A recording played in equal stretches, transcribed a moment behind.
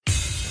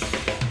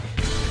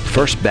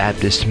First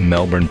Baptist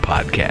Melbourne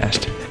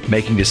podcast,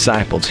 making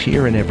disciples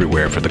here and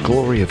everywhere for the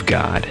glory of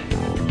God.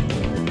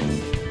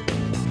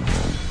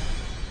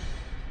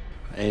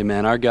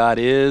 Amen. Our God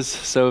is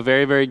so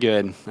very, very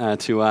good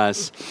to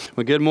us.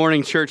 Well, good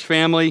morning, church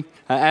family.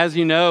 As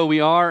you know, we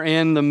are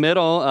in the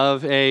middle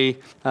of a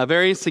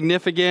very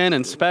significant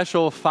and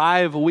special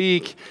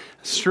 5-week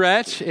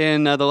stretch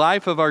in the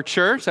life of our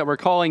church that we're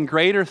calling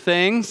Greater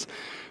Things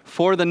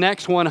for the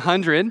Next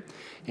 100.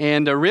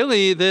 And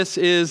really, this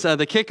is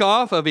the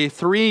kickoff of a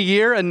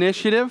 3-year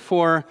initiative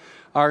for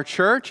our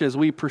church as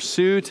we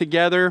pursue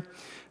together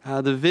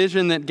the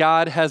vision that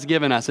God has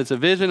given us. It's a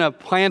vision of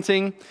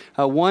planting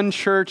one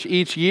church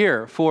each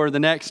year for the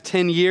next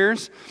 10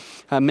 years.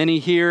 Many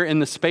here in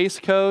the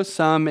Space Coast,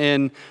 some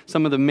in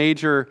some of the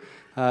major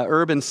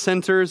urban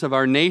centers of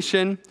our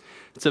nation.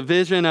 It's a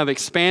vision of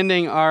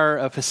expanding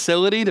our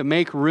facility to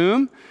make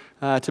room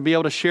to be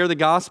able to share the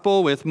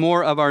gospel with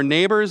more of our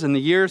neighbors in the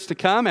years to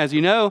come. As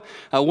you know,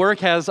 work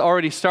has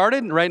already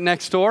started right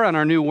next door on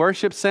our new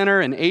worship center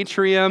and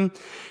atrium.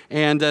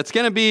 And it's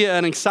going to be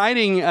an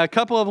exciting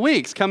couple of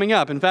weeks coming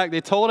up. In fact,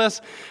 they told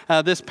us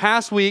this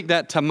past week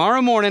that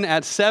tomorrow morning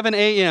at 7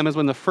 a.m. is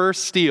when the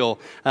first steel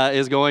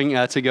is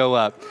going to go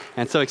up.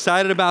 And so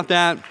excited about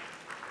that.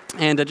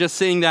 And just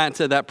seeing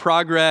that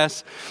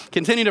progress.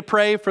 Continue to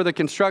pray for the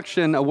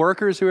construction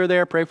workers who are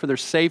there. Pray for their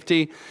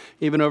safety,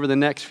 even over the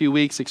next few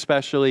weeks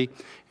especially.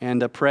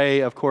 And pray,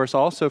 of course,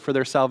 also for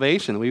their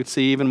salvation. We would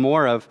see even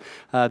more of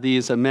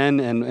these men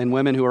and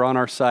women who are on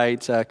our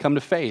site come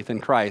to faith in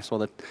Christ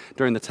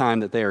during the time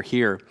that they are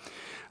here.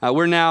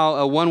 We're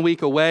now 1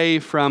 week away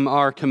from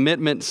our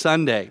Commitment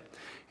Sunday.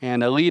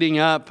 And leading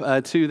up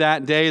to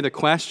that day, the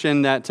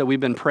question that we've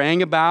been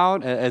praying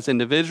about as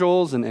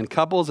individuals and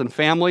couples and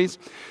families,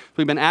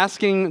 we've been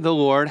asking the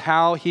Lord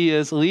how He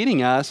is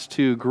leading us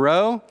to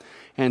grow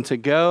and to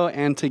go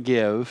and to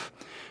give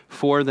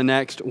for the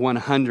next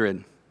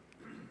 100.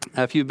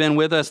 If you've been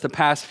with us the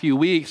past few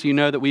weeks, you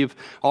know that we've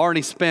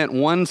already spent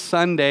one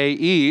Sunday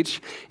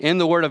each in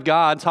the Word of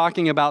God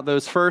talking about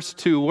those first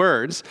 2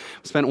 words.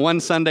 We spent one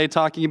Sunday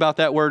talking about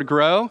that word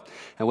grow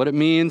and what it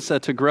means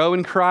to grow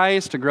in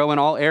Christ, to grow in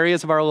all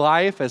areas of our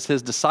life as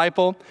His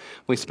disciple.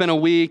 We spent a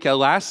week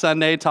last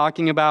Sunday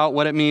talking about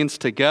what it means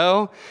to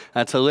go,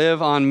 to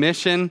live on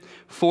mission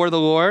for the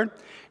Lord.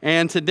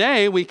 And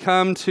today we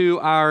come to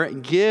our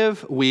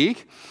Give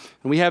Week.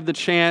 And we have the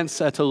chance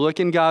to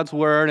look in God's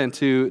Word and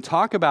to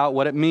talk about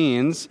what it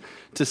means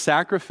to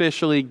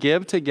sacrificially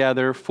give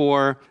together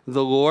for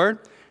the Lord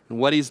and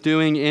what He's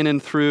doing in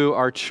and through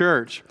our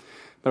church.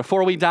 But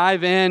before we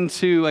dive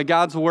into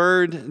God's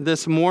Word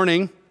this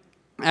morning,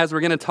 as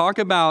we're going to talk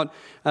about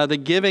the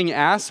giving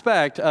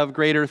aspect of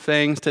Greater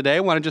Things today, I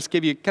want to just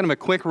give you kind of a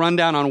quick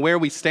rundown on where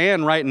we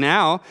stand right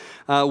now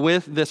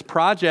with this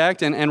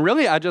project. And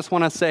really, I just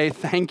want to say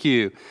thank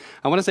you.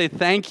 I want to say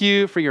thank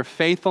you for your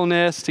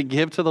faithfulness to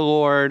give to the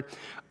Lord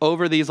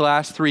over these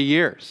last 3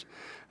 years.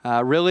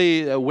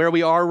 Really, where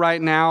we are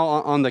right now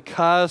on the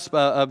cusp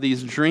of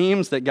these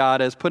dreams that God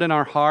has put in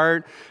our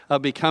heart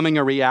of becoming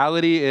a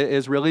reality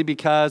is really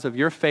because of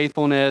your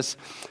faithfulness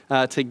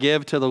to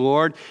give to the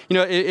Lord. You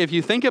know, if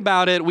you think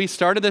about it, we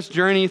started this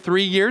journey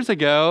 3 years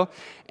ago,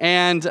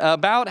 and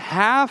about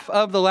half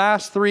of the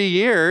last 3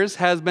 years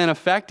has been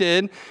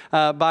affected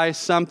by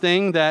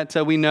something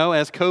that we know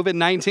as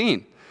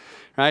COVID-19.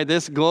 Right,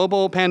 this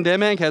global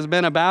pandemic has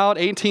been about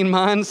 18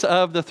 months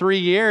of the 3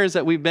 years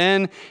that we've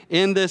been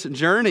in this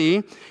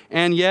journey.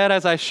 And yet,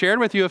 as I shared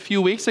with you a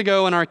few weeks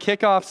ago in our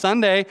kickoff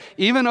Sunday,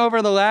 even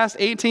over the last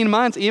 18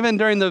 months, even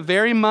during the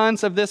very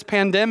months of this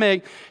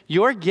pandemic,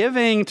 your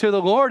giving to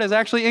the Lord has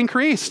actually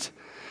increased.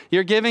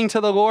 You're giving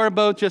to the Lord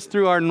both just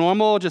through our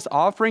normal just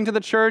offering to the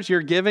church.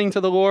 You're giving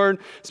to the Lord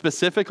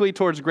specifically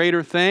towards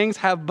Greater Things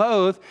have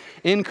both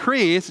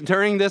increased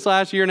during this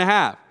last year and a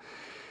half.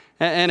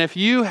 And if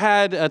you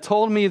had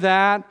told me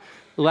that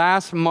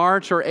last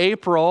March or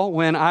April,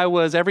 when I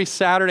was every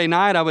Saturday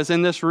night, I was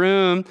in this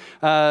room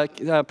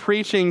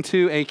preaching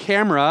to a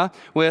camera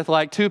with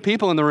like 2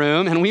 people in the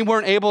room, and we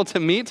weren't able to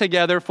meet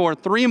together for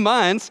 3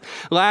 months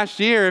last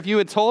year, if you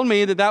had told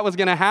me that was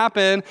going to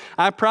happen,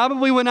 I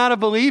probably would not have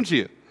believed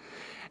you.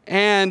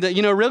 And,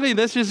 you know, really,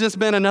 this has just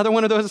been another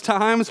one of those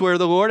times where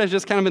the Lord has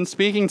just kind of been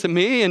speaking to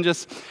me and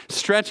just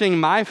stretching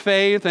my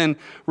faith and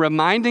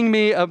reminding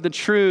me of the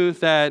truth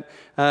that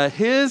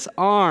His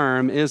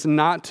arm is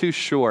not too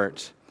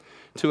short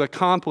to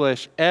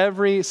accomplish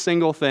every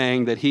single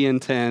thing that He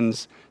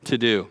intends to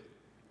do.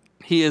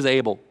 He is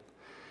able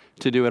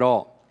to do it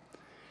all.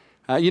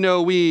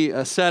 We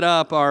set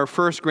up our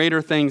first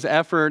Greater Things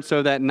effort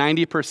so that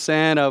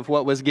 90% of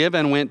what was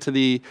given went to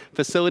the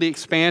facility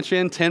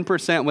expansion,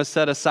 10% was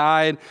set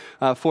aside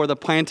for the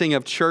planting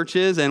of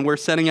churches, and we're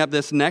setting up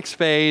this next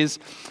phase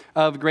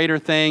of Greater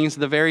Things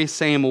the very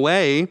same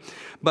way.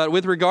 But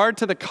with regard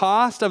to the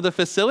cost of the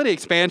facility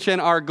expansion,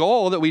 our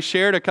goal that we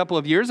shared a couple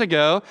of years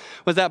ago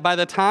was that by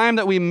the time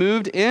that we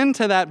moved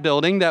into that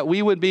building, that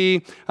we would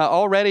be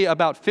already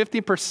about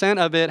 50%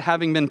 of it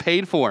having been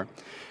paid for.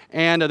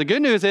 And the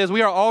good news is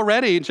we are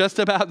already just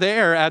about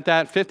there at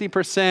that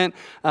 50%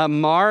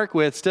 mark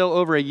with still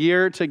over a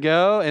year to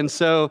go. And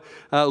so,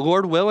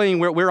 Lord willing,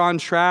 we're on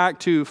track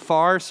to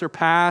far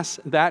surpass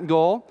that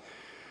goal.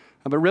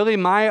 But really,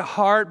 my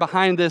heart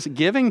behind this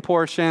giving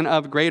portion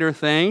of Greater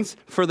Things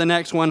for the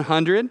next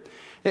 100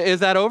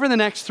 is that over the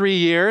next 3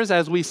 years,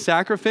 as we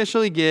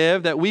sacrificially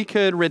give, that we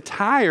could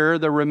retire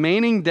the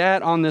remaining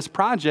debt on this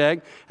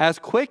project as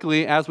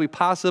quickly as we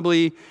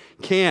possibly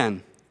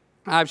can.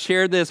 I've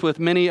shared this with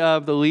many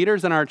of the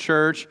leaders in our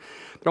church,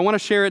 but I want to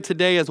share it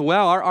today as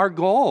well. Our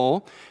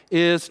goal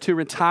is to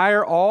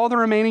retire all the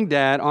remaining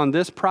debt on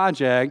this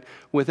project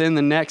within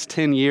the next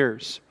 10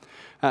 years.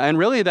 And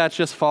really, that's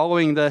just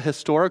following the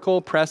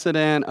historical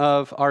precedent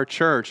of our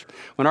church.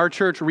 When our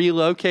church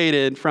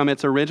relocated from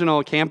its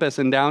original campus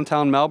in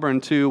downtown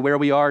Melbourne to where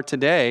we are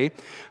today,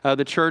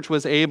 the church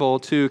was able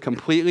to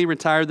completely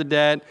retire the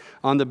debt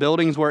on the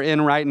buildings we're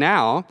in right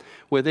now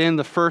within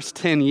the first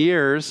 10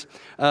 years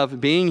of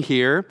being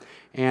here.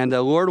 And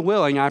Lord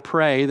willing, I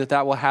pray that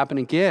that will happen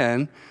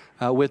again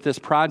with this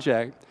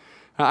project.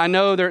 I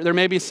know there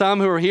may be some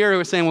who are here who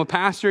are saying, well,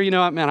 Pastor,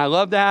 man, I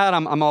love that.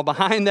 I'm all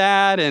behind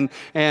that,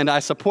 and I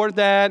support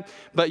that.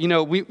 But,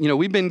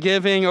 we've been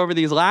giving over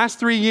these last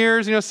 3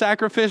 years,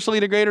 sacrificially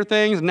to Greater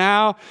Things.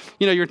 Now,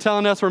 you're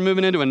telling us we're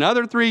moving into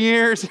another 3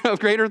 years of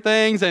Greater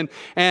Things. And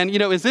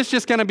is this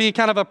just going to be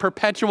kind of a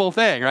perpetual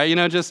thing, right?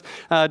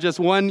 Just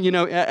one,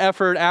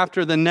 effort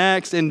after the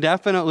next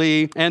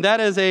indefinitely. And that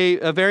is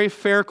a very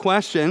fair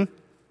question.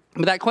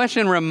 But that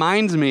question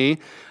reminds me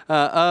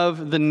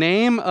of the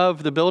name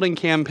of the building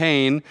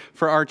campaign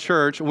for our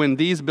church when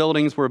these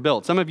buildings were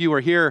built. Some of you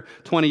were here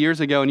 20 years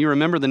ago and you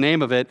remember the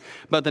name of it,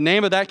 but the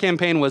name of that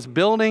campaign was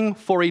Building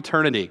for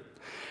Eternity.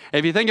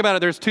 If you think about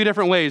it, there's two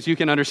different ways you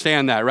can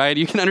understand that, right?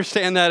 You can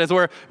understand that as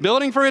we're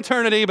building for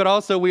eternity, but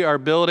also we are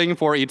building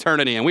for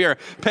eternity, and we are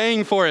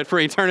paying for it for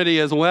eternity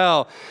as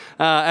well.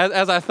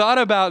 As I thought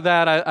about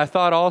that, I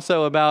thought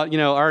also about,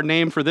 our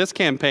name for this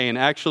campaign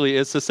actually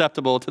is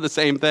susceptible to the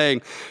same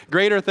thing.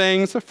 Greater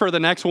Things for the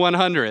next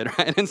 100,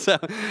 right? And so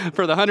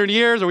for the 100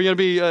 years, are we going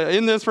to be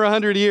in this for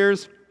 100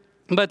 years?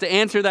 But to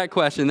answer that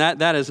question,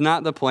 that is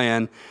not the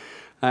plan.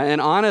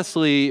 And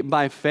honestly,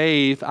 by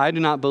faith, I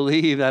do not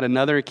believe that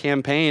another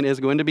campaign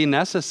is going to be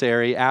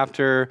necessary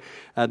after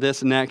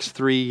this next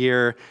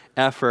 3-year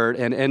effort.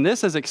 And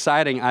this is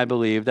exciting, I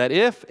believe, that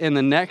if in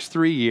the next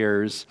 3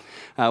 years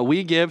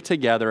we give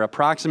together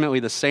approximately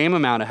the same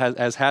amount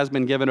as has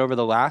been given over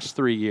the last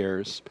 3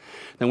 years,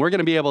 then we're going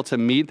to be able to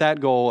meet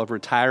that goal of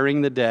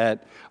retiring the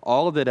debt,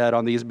 all of the debt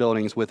on these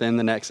buildings within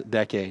the next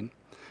decade,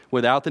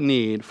 without the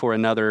need for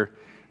another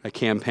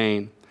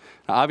campaign.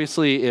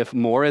 Obviously, if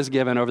more is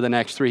given over the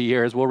next 3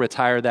 years, we'll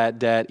retire that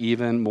debt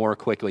even more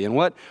quickly. And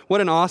what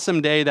an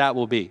awesome day that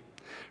will be,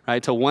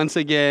 right? To once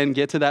again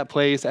get to that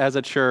place as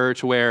a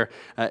church where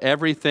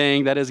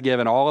everything that is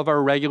given, all of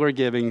our regular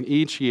giving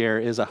each year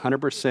is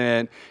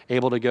 100%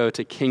 able to go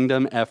to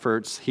kingdom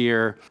efforts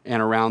here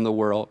and around the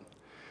world.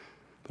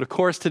 But of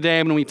course,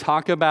 today, when we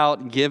talk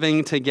about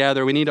giving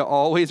together, we need to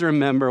always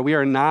remember we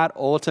are not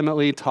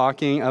ultimately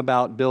talking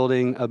about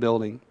building a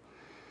building.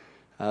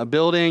 A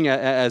building,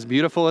 as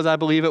beautiful as I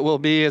believe it will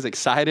be, as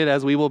excited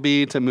as we will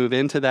be to move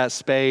into that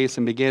space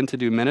and begin to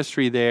do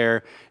ministry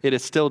there, it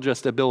is still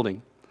just a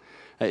building.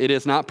 It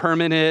is not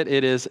permanent.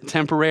 It is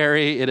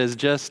temporary. It is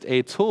just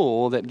a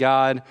tool that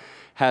God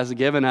has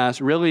given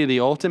us. Really, the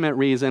ultimate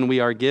reason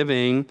we are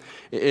giving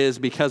is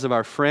because of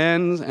our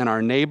friends and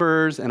our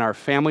neighbors and our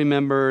family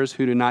members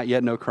who do not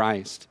yet know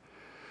Christ.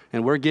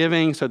 And we're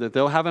giving so that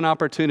they'll have an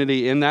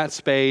opportunity in that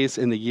space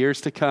in the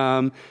years to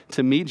come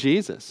to meet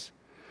Jesus,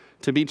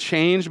 to be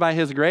changed by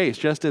his grace,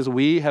 just as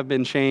we have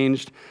been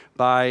changed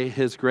by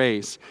his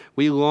grace.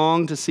 We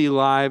long to see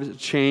lives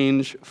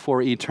change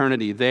for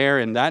eternity there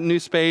in that new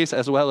space,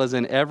 as well as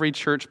in every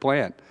church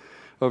plant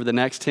over the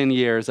next 10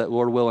 years that,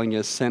 Lord willing,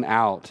 is sent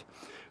out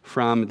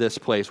from this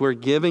place. We're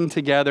giving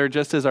together,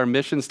 just as our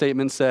mission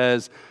statement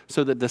says,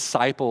 so that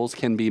disciples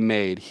can be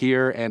made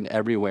here and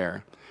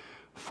everywhere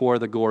for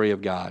the glory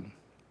of God.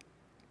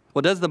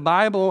 Well, does the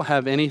Bible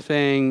have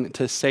anything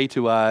to say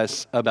to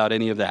us about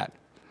any of that?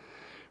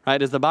 Right?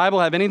 Does the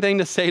Bible have anything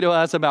to say to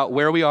us about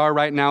where we are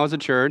right now as a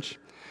church?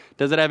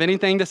 Does it have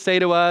anything to say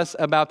to us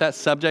about that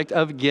subject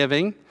of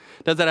giving?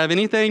 Does it have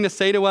anything to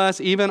say to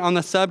us even on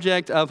the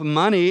subject of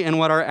money and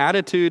what our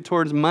attitude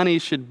towards money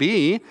should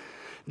be?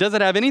 Does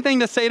it have anything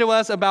to say to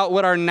us about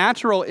what our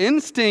natural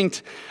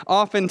instinct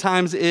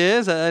oftentimes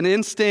is, an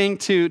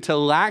instinct to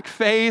lack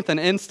faith, an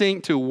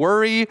instinct to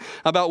worry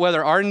about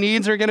whether our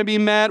needs are going to be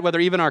met, whether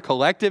even our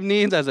collective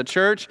needs as a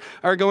church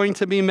are going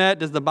to be met?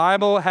 Does the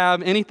Bible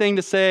have anything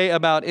to say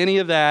about any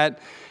of that?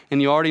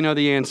 And you already know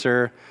the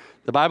answer.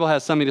 The Bible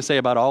has something to say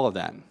about all of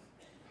that.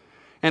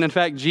 And in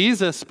fact,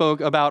 Jesus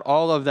spoke about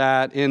all of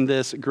that in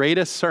this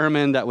greatest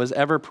sermon that was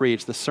ever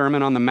preached, the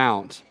Sermon on the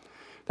Mount.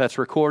 That's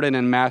recorded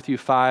in Matthew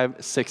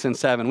 5, 6, and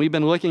 7. We've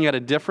been looking at a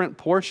different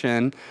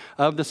portion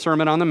of the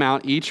Sermon on the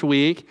Mount each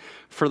week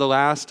for the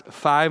last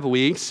 5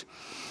 weeks.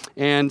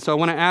 And so I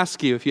want to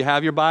ask you, if you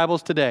have your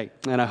Bibles today,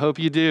 and I hope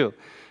you do,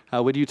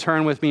 Would you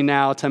turn with me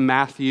now to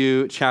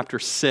Matthew chapter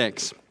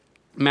 6?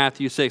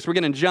 Matthew 6. We're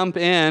going to jump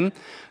in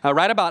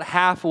right about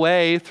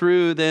halfway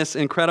through this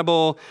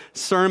incredible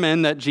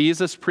sermon that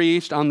Jesus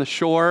preached on the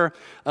shore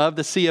of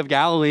the Sea of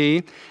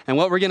Galilee. And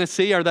what we're going to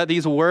see are that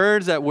these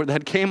words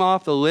that came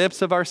off the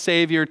lips of our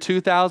Savior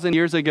 2,000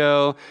 years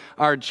ago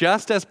are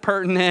just as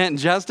pertinent,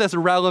 just as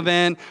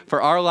relevant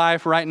for our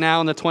life right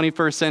now in the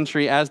 21st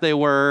century as they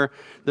were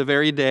the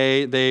very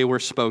day they were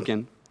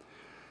spoken.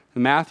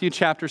 Matthew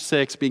chapter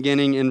 6,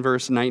 beginning in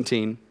verse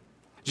 19.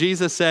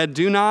 Jesus said,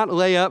 "Do not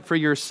lay up for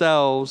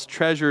yourselves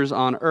treasures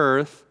on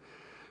earth,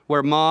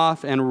 where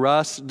moth and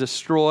rust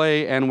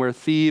destroy and where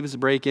thieves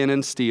break in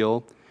and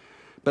steal.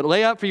 But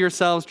lay up for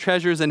yourselves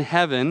treasures in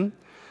heaven,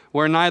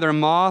 where neither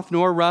moth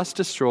nor rust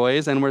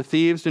destroys and where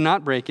thieves do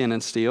not break in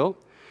and steal.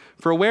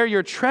 For where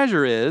your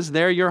treasure is,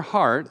 there your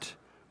heart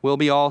will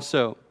be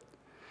also.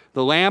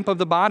 The lamp of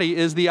the body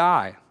is the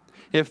eye.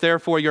 If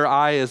therefore your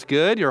eye is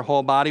good, your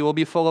whole body will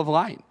be full of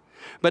light.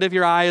 But if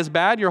your eye is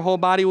bad, your whole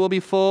body will be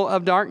full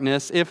of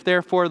darkness. If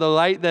therefore the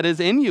light that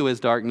is in you is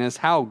darkness,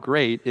 how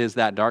great is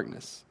that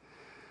darkness?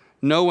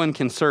 No one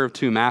can serve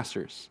two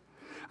masters.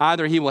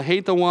 Either he will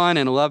hate the one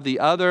and love the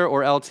other,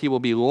 or else he will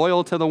be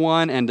loyal to the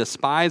one and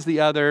despise the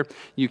other.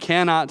 You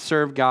cannot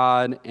serve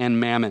God and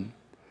mammon.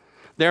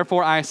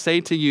 Therefore I say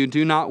to you,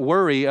 do not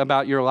worry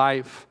about your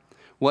life,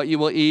 what you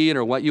will eat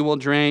or what you will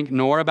drink,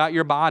 nor about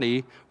your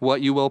body, what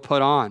you will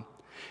put on.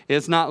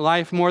 Is not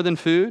life more than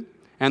food,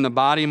 and the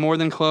body more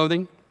than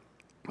clothing?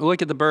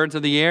 Look at the birds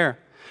of the air,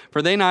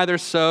 for they neither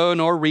sow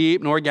nor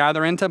reap nor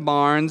gather into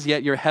barns,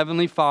 yet your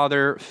heavenly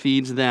Father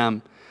feeds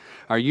them.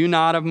 Are you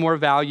not of more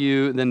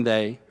value than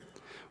they?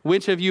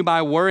 Which of you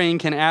by worrying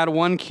can add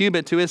 1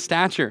 cubit to his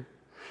stature?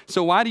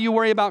 So why do you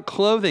worry about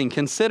clothing?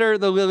 Consider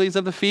the lilies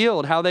of the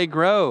field, how they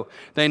grow.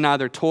 They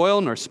neither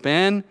toil nor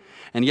spin.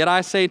 And yet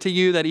I say to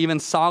you that even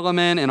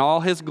Solomon in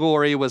all his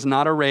glory was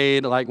not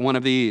arrayed like one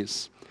of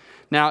these.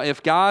 Now,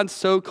 if God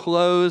so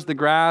clothes the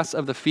grass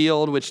of the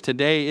field, which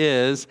today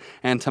is,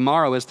 and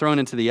tomorrow is thrown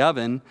into the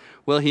oven,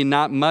 will he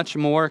not much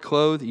more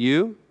clothe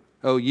you,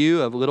 O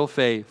you of little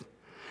faith?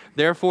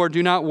 Therefore,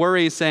 do not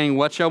worry, saying,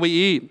 what shall we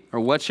eat? Or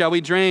what shall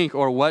we drink?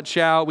 Or what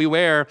shall we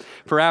wear?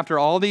 For after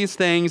all these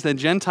things the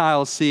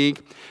Gentiles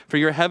seek, for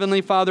your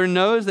heavenly Father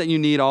knows that you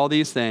need all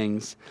these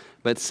things.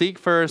 But seek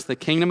first the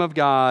kingdom of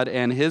God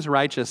and his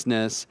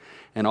righteousness,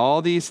 and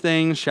all these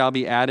things shall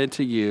be added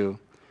to you.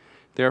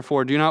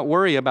 Therefore, do not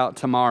worry about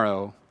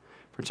tomorrow,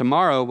 for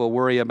tomorrow will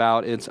worry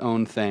about its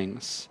own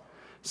things.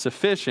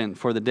 Sufficient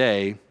for the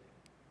day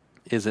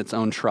is its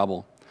own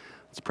trouble."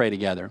 Let's pray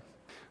together.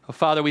 Oh,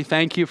 Father, we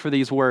thank you for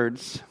these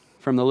words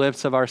from the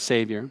lips of our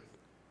Savior.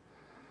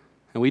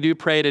 And we do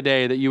pray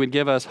today that you would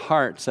give us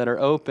hearts that are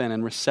open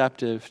and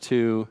receptive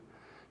to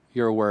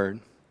your word.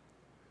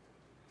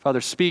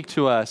 Father, speak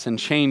to us and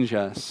change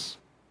us,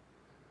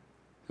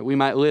 that we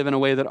might live in a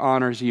way that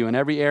honors you in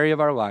every area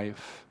of our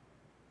life.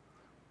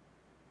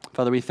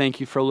 Father, we thank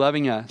you for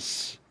loving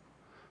us,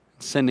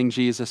 sending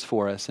Jesus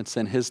for us. It's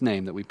in his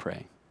name that we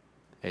pray.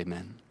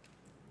 Amen.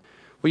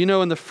 Well, you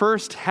know, in the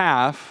first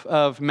half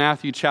of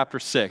Matthew chapter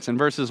 6, in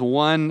verses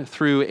 1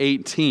 through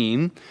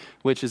 18,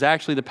 which is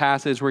actually the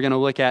passage we're going to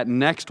look at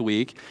next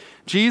week,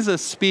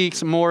 Jesus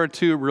speaks more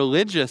to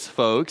religious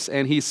folks,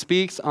 and he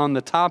speaks on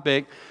the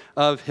topic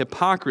of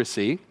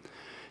hypocrisy.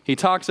 He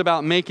talks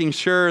about making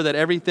sure that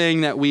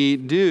everything that we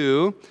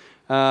do,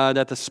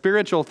 that the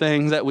spiritual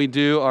things that we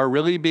do are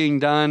really being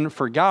done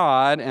for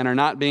God and are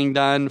not being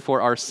done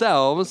for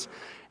ourselves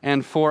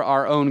and for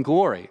our own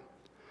glory.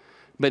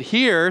 But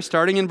here,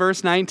 starting in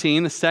verse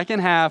 19, the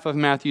second half of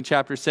Matthew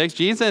chapter 6,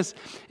 Jesus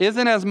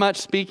isn't as much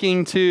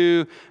speaking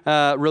to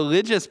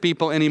religious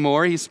people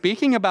anymore. He's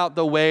speaking about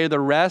the way the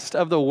rest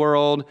of the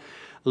world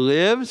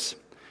lives.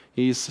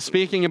 He's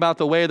speaking about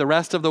the way the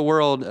rest of the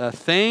world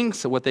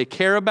thinks, what they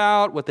care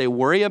about, what they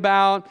worry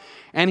about.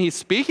 And he's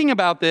speaking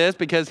about this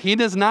because he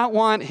does not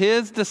want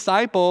his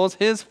disciples,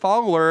 his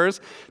followers,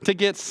 to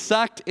get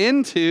sucked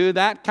into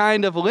that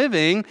kind of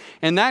living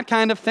and that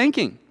kind of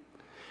thinking.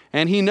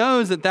 And he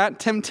knows that that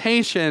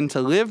temptation to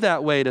live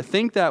that way, to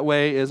think that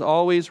way, is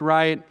always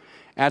right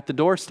at the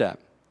doorstep.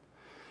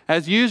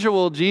 As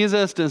usual,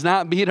 Jesus does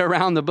not beat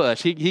around the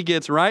bush. He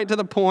gets right to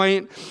the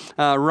point,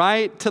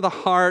 right to the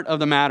heart of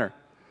the matter.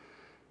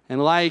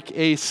 And like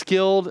a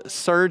skilled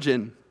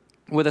surgeon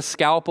with a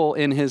scalpel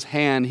in his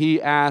hand, he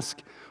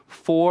asks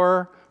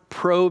 4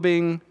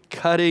 probing,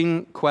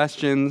 cutting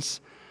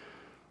questions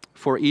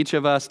for each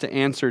of us to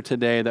answer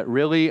today that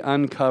really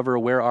uncover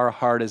where our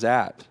heart is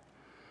at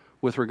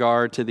with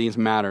regard to these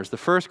matters. The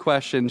first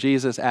question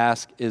Jesus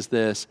asks is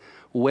this: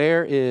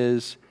 where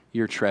is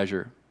your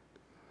treasure?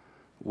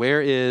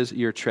 Where is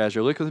your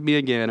treasure? Look with me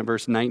again at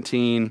verse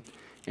 19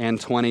 and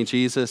 20.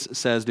 Jesus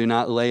says, "Do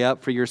not lay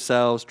up for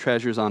yourselves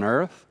treasures on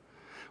earth,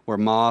 where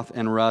moth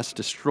and rust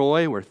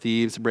destroy, where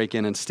thieves break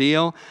in and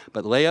steal,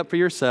 but lay up for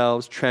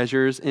yourselves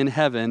treasures in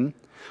heaven,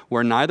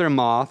 where neither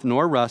moth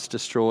nor rust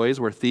destroys,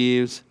 where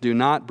thieves do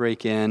not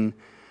break in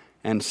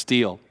and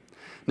steal."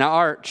 Now,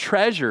 our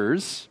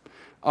treasures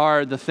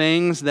are the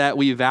things that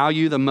we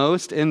value the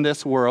most in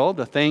this world,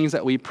 the things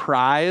that we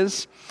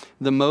prize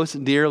the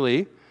most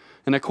dearly.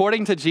 And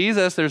according to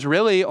Jesus, there's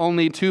really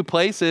only two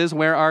places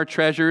where our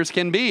treasures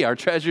can be. Our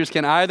treasures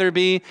can either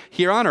be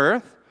here on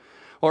earth,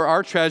 or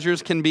our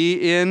treasures can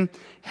be in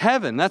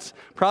heaven. That's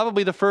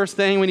probably the first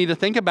thing we need to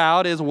think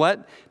about is,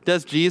 what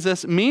does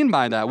Jesus mean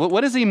by that? What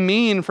does he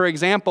mean, for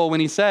example, when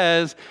he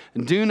says,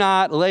 do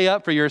not lay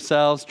up for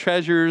yourselves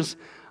treasures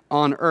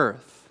on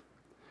earth?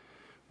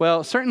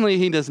 Well, certainly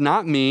he does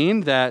not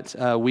mean that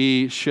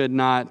we should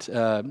not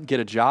get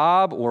a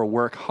job or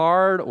work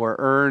hard or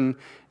earn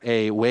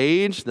a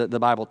wage. That the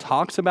Bible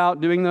talks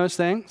about doing those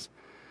things.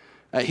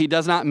 He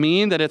does not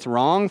mean that it's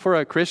wrong for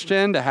a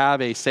Christian to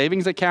have a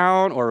savings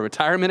account or a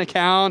retirement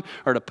account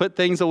or to put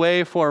things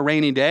away for a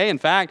rainy day. In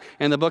fact,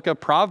 in the book of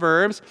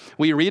Proverbs,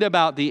 we read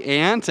about the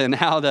ant and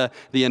how the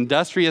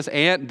industrious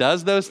ant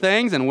does those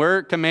things, and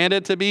we're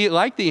commanded to be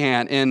like the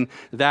ant in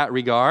that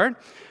regard.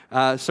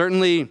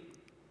 Certainly,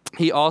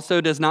 he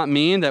also does not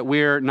mean that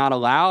we're not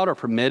allowed or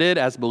permitted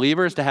as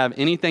believers to have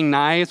anything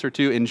nice or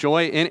to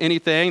enjoy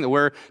anything, that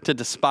we're to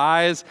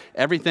despise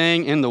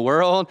everything in the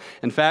world.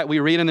 In fact, we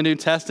read in the New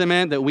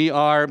Testament that we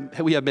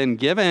have been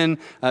given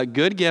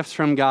good gifts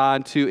from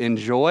God to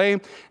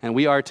enjoy, and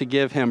we are to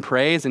give him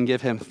praise and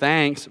give him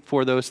thanks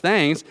for those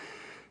things.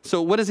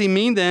 So what does he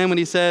mean then when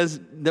he says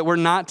that we're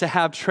not to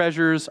have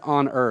treasures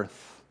on earth?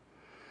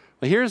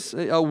 Well, here's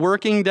a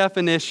working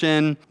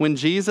definition when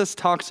Jesus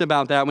talks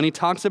about that. When he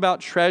talks about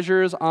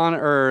treasures on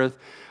earth,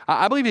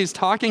 I believe he's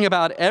talking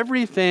about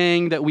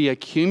everything that we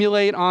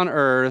accumulate on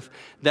earth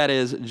that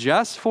is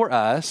just for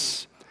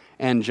us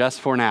and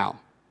just for now.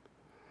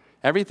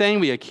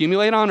 Everything we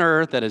accumulate on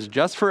earth that is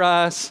just for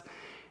us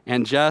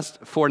and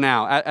just for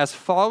now. As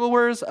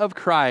followers of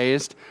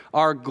Christ,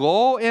 our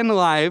goal in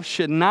life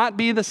should not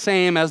be the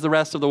same as the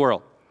rest of the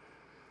world.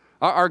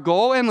 Our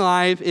goal in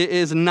life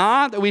is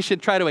not that we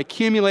should try to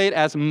accumulate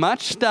as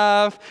much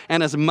stuff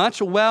and as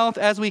much wealth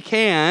as we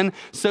can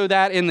so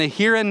that in the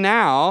here and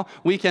now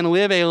we can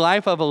live a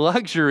life of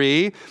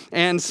luxury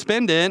and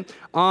spend it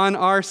on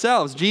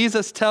ourselves.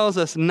 Jesus tells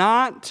us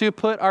not to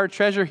put our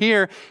treasure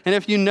here. And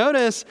if you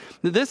notice,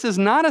 this is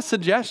not a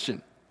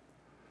suggestion.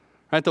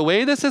 Right, the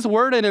way this is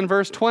worded in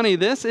verse 20,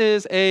 this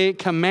is a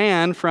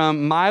command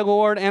from my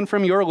Lord and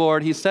from your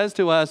Lord. He says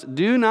to us,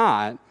 do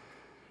not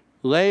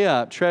lay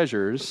up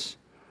treasures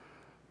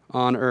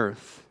on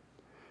earth.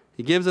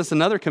 He gives us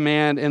another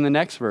command in the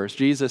next verse.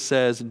 Jesus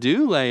says,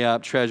 do lay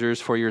up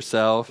treasures for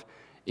yourself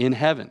in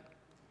heaven.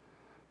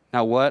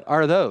 Now, what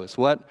are those?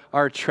 What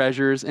are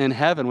treasures in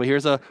heaven? Well,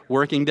 here's a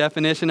working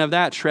definition of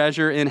that.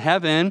 Treasure in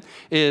heaven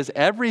is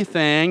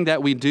everything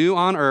that we do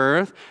on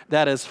earth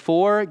that is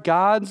for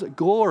God's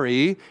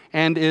glory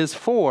and is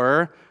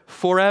for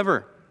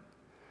forever.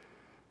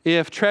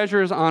 If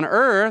treasures on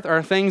earth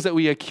are things that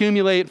we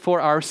accumulate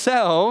for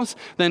ourselves,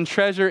 then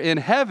treasure in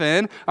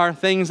heaven are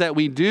things that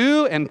we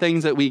do and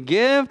things that we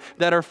give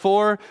that are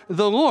for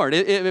the Lord.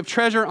 If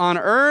treasure on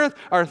earth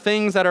are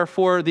things that are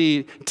for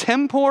the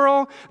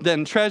temporal,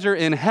 then treasure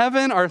in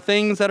heaven are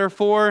things that are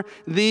for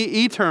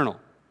the eternal.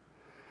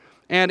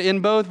 And in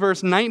both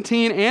verse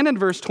 19 and in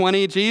verse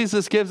 20,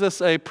 Jesus gives us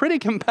a pretty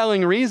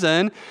compelling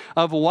reason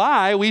of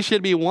why we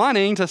should be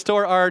wanting to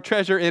store our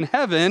treasure in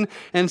heaven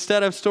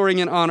instead of storing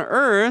it on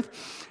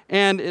earth.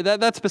 And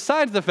that's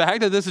besides the fact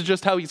that this is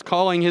just how he's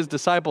calling his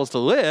disciples to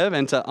live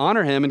and to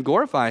honor him and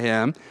glorify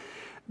him.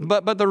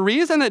 But the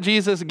reason that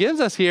Jesus gives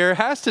us here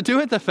has to do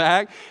with the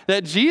fact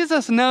that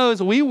Jesus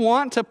knows we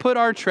want to put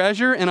our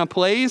treasure in a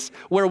place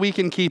where we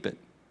can keep it.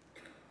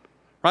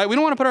 Right? We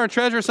don't want to put our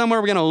treasure somewhere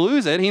we're going to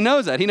lose it. He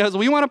knows that. He knows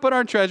we want to put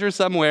our treasure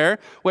somewhere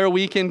where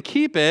we can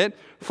keep it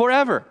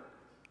forever.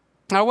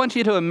 I want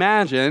you to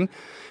imagine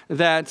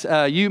that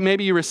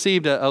you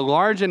received a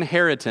large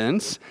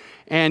inheritance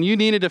and you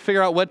needed to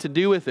figure out what to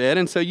do with it.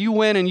 And so you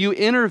went and you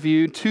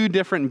interviewed two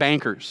different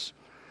bankers.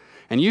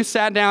 And you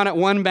sat down at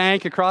one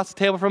bank across the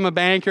table from a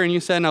banker and you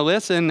said, now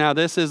listen,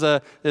 this is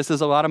a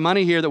lot of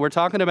money here that we're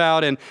talking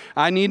about, and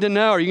I need to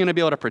know, are you going to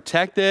be able to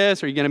protect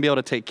this? Are you going to be able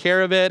to take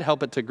care of it,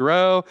 help it to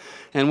grow?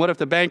 And what if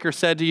the banker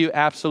said to you,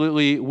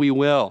 absolutely, we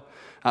will.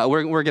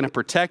 We're going to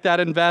protect that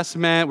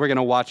investment. We're going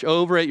to watch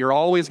over it. You're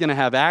always going to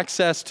have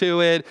access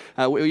to it.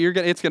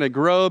 It's going to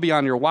grow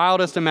beyond your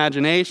wildest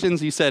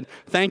imaginations. You said,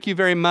 thank you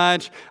very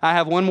much. I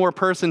have one more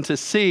person to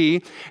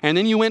see. And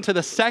then you went to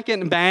the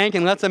second bank,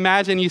 and let's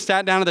imagine you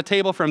sat down at the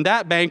table from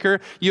that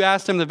banker. You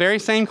asked him the very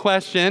same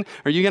question.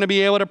 Are you going to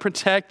be able to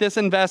protect this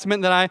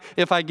investment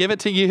if I give it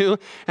to you?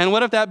 And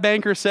what if that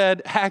banker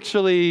said,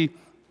 actually,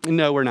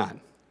 no, we're not.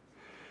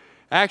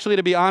 Actually,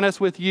 to be honest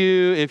with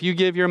you, if you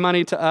give your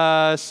money to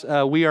us,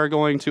 we are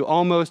going to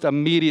almost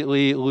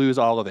immediately lose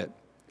all of it.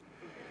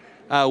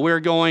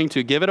 We're going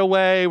to give it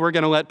away. We're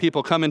going to let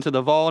people come into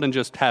the vault and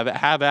just have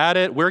at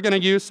it. We're going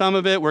to use some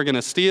of it. We're going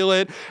to steal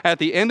it. At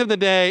the end of the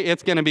day,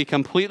 it's going to be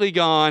completely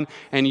gone,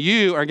 and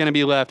you are going to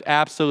be left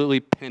absolutely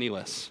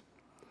penniless.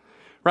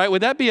 Right?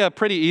 Would that be a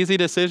pretty easy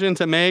decision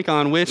to make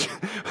on which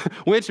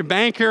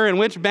banker and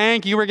which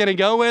bank you were going to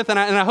go with? And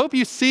I hope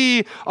you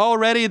see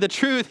already the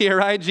truth here,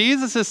 right?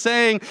 Jesus is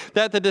saying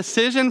that the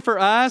decision for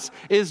us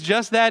is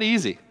just that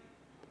easy.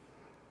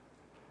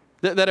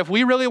 That if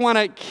we really want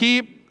to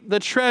keep the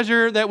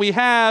treasure that we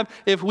have,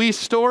 if we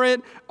store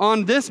it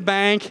on this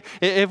bank,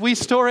 if we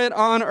store it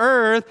on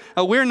earth,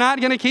 we're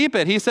not going to keep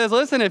it. He says,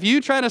 listen, if you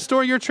try to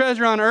store your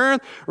treasure on earth,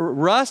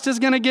 rust is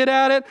going to get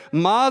at it,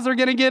 moths are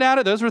going to get at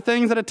it. Those were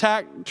things that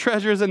attacked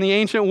treasures in the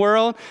ancient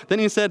world. Then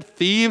he said,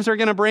 thieves are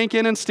going to break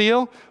in and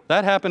steal.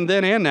 That happened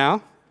then and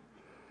now.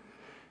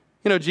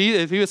 You know,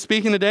 Jesus, if he was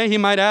speaking today, he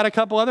might add a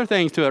couple other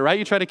things to it, right?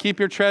 You try to keep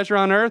your treasure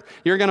on earth,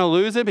 you're going to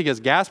lose it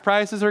because gas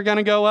prices are going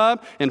to go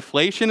up.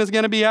 Inflation is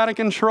going to be out of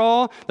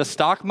control. The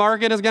stock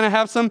market is going to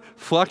have some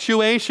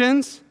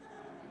fluctuations.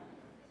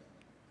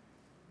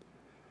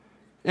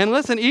 And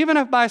listen, even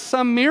if by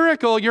some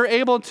miracle you're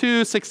able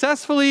to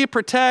successfully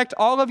protect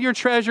all of your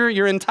treasure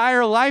your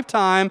entire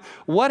lifetime,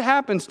 what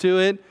happens to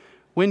it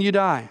when you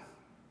die?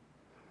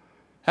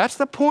 That's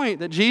the point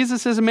that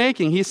Jesus is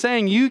making. He's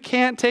saying you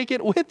can't take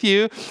it with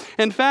you.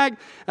 In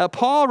fact,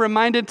 Paul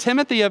reminded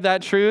Timothy of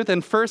that truth in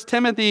 1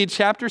 Timothy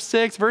chapter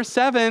 6, verse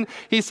 7.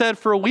 He said,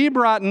 for we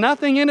brought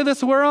nothing into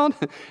this world,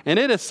 and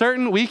it is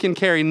certain we can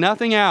carry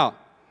nothing out.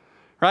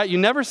 Right? You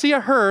never see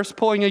a hearse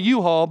pulling a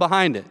U-Haul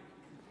behind it.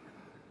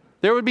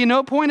 There would be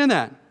no point in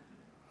that.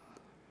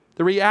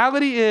 The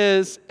reality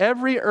is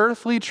every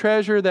earthly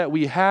treasure that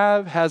we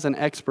have has an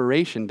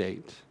expiration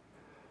date.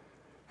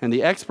 And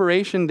the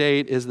expiration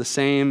date is the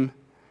same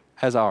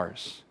as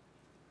ours.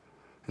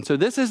 And so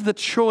this is the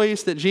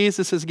choice that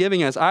Jesus is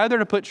giving us, either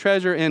to put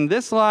treasure in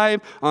this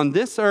life, on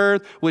this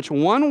earth, which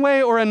one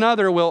way or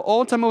another will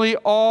ultimately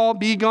all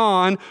be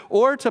gone,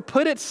 or to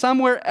put it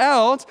somewhere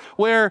else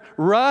where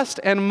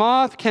rust and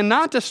moth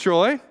cannot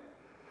destroy,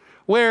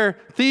 where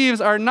thieves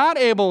are not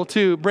able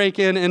to break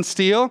in and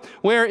steal,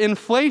 where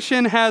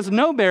inflation has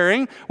no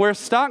bearing, where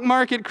stock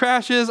market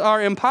crashes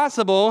are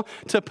impossible,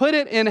 to put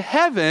it in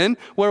heaven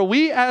where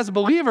we as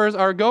believers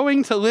are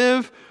going to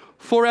live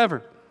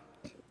forever.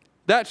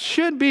 That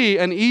should be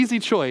an easy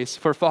choice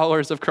for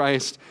followers of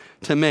Christ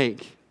to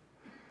make.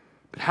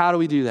 But how do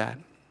we do that?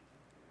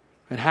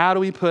 And how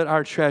do we put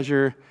our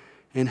treasure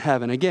in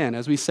heaven? Again,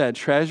 as we said,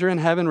 treasure in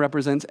heaven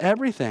represents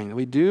everything that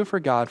we do for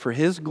God, for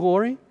His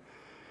glory,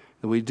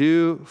 that we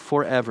do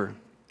forever.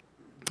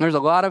 There's a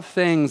lot of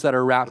things that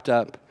are wrapped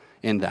up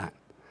in that.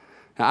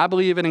 Now, I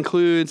believe it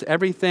includes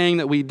everything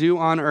that we do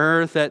on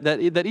earth, that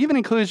even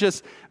includes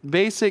just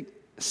basic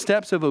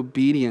steps of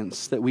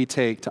obedience that we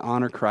take to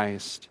honor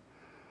Christ,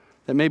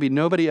 that maybe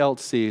nobody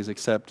else sees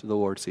except the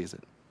Lord sees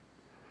it.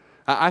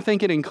 I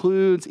think it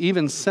includes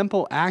even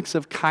simple acts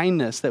of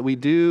kindness that we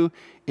do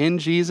in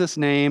Jesus'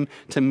 name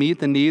to meet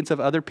the needs of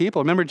other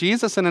people. Remember,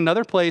 Jesus in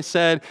another place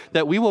said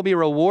that we will be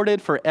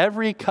rewarded for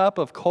every cup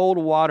of cold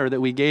water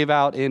that we gave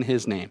out in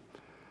His name.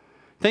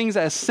 Things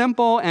as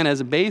simple and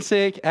as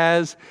basic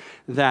as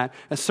that.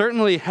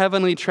 Certainly,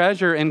 heavenly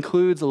treasure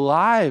includes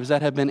lives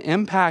that have been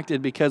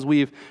impacted because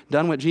we've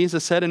done what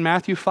Jesus said in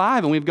Matthew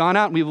 5, and we've gone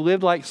out and we've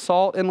lived like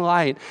salt and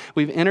light.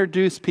 We've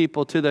introduced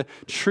people to the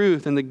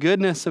truth and the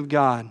goodness of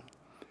God.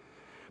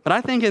 But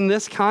I think in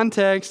this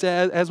context,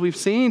 as we've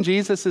seen,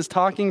 Jesus is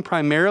talking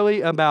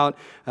primarily about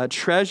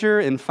treasure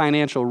and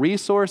financial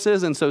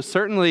resources. And so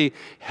certainly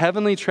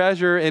heavenly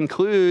treasure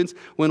includes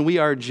when we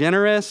are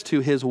generous to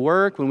His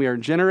work, when we are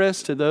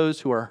generous to those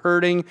who are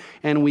hurting,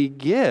 and we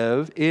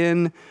give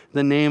in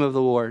the name of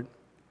the Lord.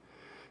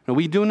 Now,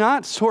 we do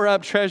not store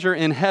up treasure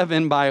in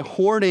heaven by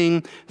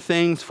hoarding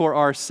things for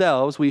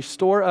ourselves. We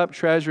store up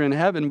treasure in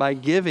heaven by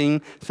giving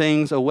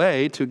things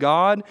away to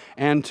God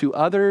and to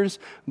others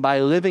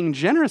by living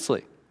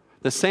generously,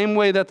 the same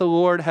way that the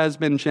Lord has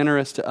been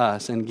generous to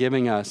us in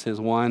giving us His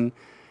one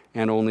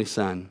and only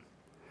Son.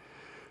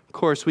 Of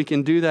course, we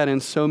can do that in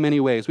so many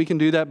ways. We can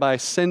do that by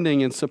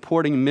sending and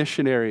supporting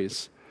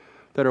missionaries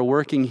that are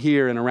working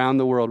here and around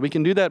the world. We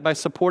can do that by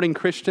supporting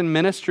Christian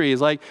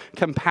ministries like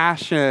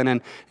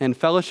Compassion and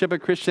Fellowship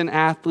of Christian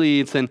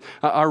Athletes and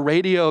our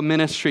radio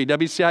ministry,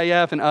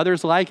 WCIF, and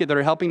others like it that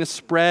are helping to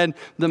spread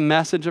the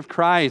message of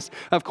Christ.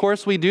 Of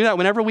course, we do that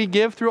whenever we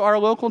give through our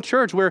local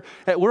church. We're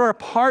a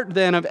part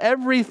then of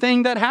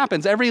everything that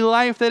happens, every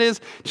life that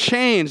is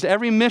changed,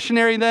 every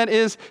missionary that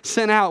is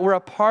sent out. We're a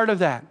part of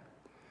that.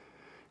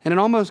 And it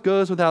almost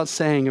goes without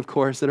saying, of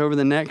course, that over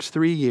the next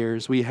 3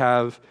 years, we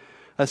have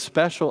a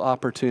special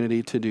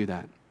opportunity to do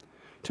that,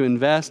 to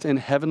invest in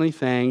heavenly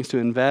things, to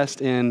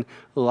invest in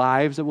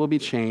lives that will be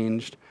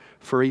changed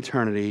for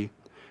eternity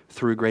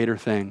through greater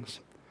things.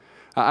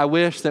 I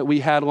wish that we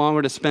had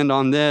longer to spend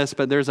on this,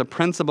 but there's a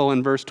principle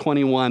in verse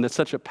 21 that's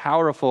such a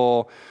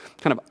powerful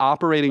kind of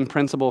operating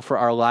principle for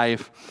our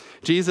life.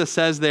 Jesus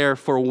says there,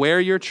 "For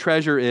where your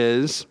treasure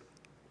is,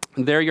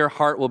 there your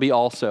heart will be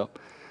also."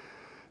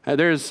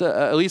 There's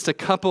at least a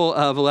couple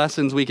of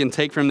lessons we can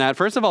take from that.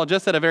 First of all,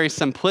 just at a very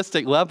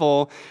simplistic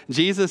level,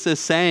 Jesus is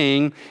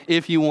saying,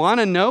 if you want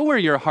to know where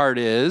your heart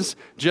is,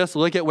 just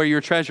look at where your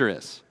treasure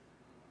is.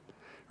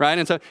 right?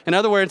 And so, in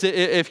other words,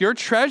 if your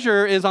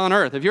treasure is on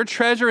earth, if your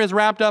treasure is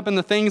wrapped up in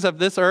the things of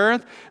this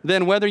earth,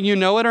 then whether you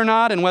know it or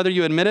not and whether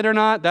you admit it or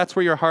not, that's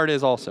where your heart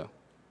is also.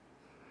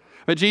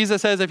 But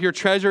Jesus says if your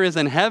treasure is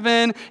in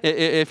heaven,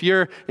 if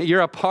you're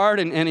a part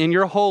and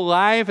your whole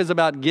life is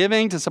about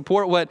giving to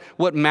support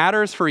what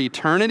matters for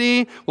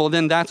eternity, well,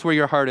 then that's where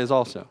your heart is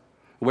also.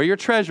 Where your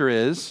treasure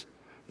is,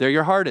 there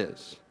your heart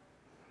is.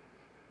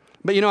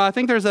 But I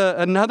think there's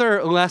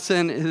another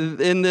lesson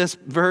in this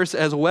verse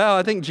as well.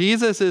 I think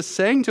Jesus is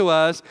saying to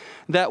us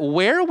that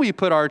where we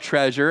put our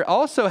treasure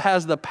also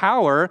has the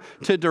power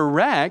to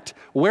direct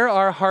where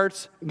our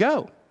hearts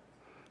go.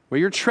 Where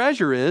your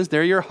treasure is,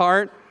 there your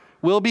heart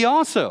will be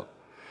also.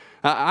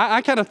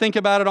 I kind of think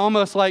about it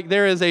almost like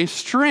there is a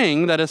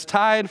string that is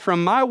tied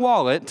from my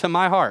wallet to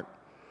my heart,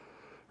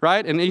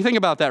 right? And you think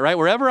about that, right?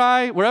 Wherever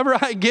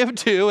I give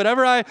to,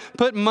 whatever I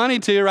put money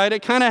to, right,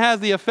 it kind of has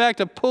the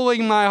effect of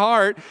pulling my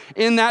heart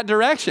in that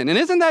direction. And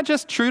isn't that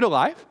just true to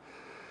life?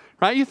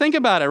 Right? You think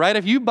about it, right?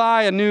 If you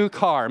buy a new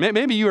car,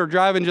 maybe you were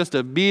driving just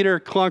a beater,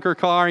 clunker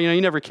car,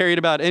 you never cared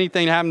about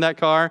anything that happened to that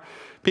car.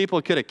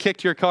 People could have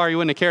kicked your car, you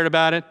wouldn't have cared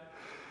about it.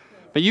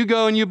 But you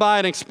go and you buy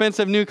an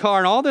expensive new car,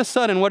 and all of a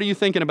sudden, what are you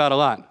thinking about a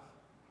lot?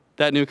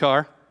 That new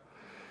car.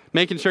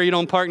 Making sure you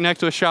don't park next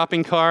to a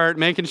shopping cart,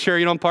 making sure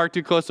you don't park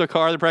too close to a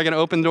car. They're probably going to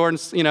open the door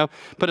and,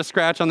 put a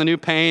scratch on the new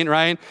paint,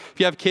 right? If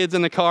you have kids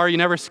in the car, you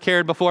never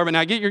cared before, but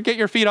now get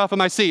your feet off of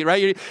my seat,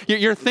 right?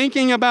 You're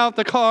thinking about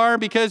the car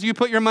because you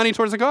put your money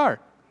towards the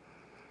car.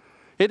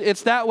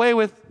 It's that way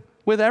with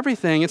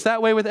everything. It's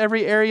that way with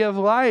every area of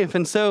life.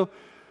 And so,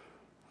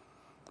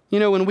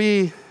 when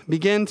we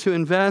begin to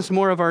invest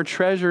more of our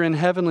treasure in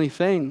heavenly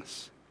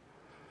things,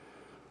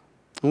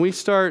 when we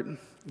start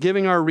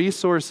giving our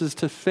resources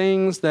to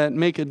things that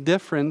make a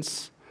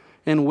difference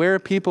in where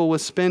people will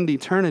spend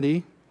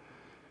eternity,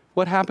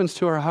 what happens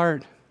to our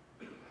heart?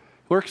 It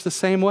works the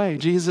same way.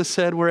 Jesus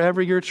said,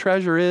 wherever your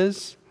treasure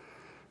is,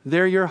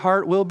 there your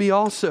heart will be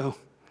also.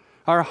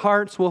 Our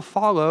hearts will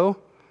follow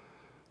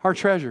our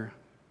treasure.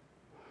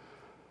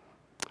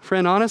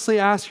 Friend, honestly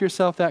ask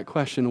yourself that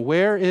question.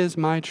 Where is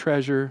my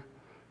treasure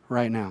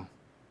right now?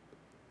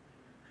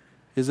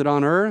 Is it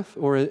on earth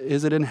or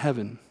is it in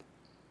heaven?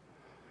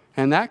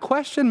 And that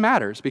question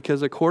matters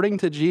because according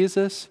to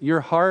Jesus,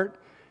 your heart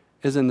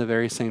is in the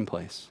very same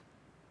place.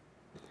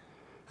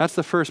 That's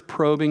the first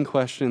probing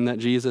question that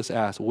Jesus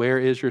asked. Where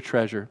is your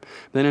treasure?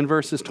 Then in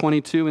verses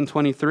 22 and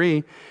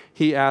 23,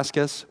 he asks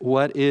us,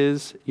 what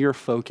is your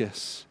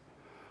focus?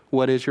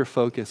 What is your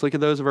focus? Look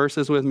at those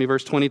verses with me.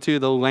 Verse 22,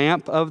 the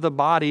lamp of the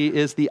body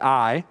is the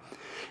eye.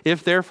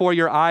 If therefore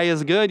your eye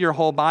is good, your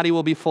whole body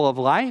will be full of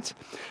light.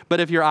 But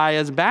if your eye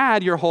is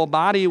bad, your whole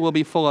body will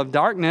be full of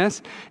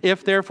darkness.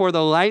 If therefore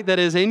the light that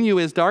is in you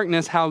is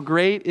darkness, how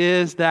great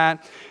is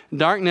that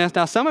darkness?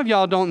 Now, some of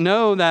y'all don't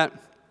know that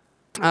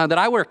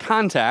I wear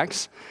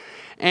contacts.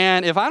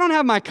 And if I don't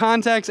have my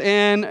contacts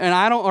in and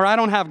I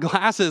don't have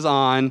glasses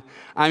on,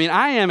 I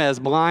am as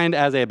blind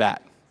as a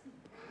bat.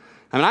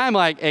 I am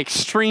like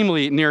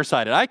extremely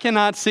nearsighted. I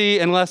cannot see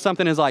unless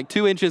something is like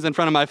 2 inches in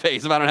front of my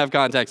face if I don't have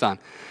contacts on.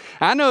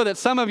 I know that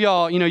some of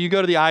y'all, you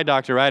go to the eye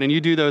doctor, right? And you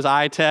do those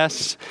eye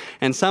tests.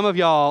 And some of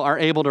y'all are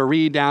able to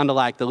read down to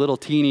like the little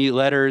teeny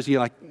letters,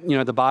 at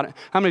the bottom.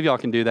 How many of y'all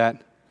can do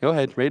that? Go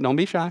ahead, read. Don't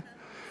be shy.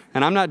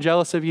 And I'm not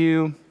jealous of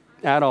you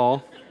at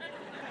all.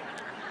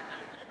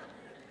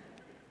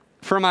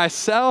 For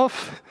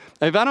myself,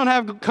 if I don't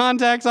have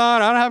contacts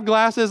on, I don't have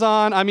glasses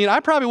on, I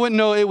probably wouldn't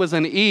know it was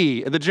an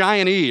E, the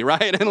giant E,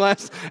 right?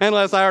 Unless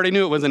I already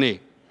knew it was an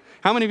E.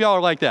 How many of y'all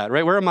are like that,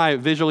 right? Where are my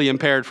visually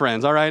impaired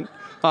friends, all right?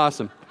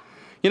 Awesome.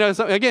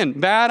 So again,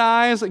 bad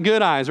eyes,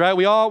 good eyes, right?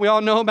 We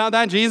all know about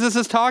that. Jesus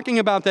is talking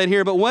about that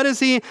here, but what does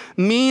he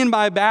mean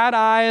by bad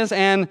eyes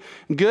and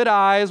good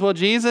eyes? Well,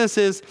 Jesus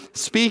is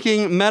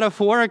speaking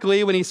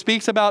metaphorically. When he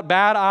speaks about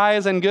bad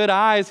eyes and good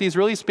eyes, he's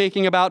really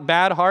speaking about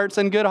bad hearts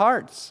and good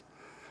hearts.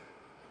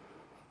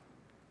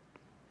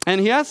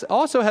 And he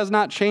also has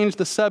not changed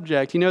the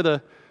subject.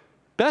 The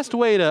best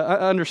way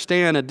to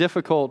understand a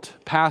difficult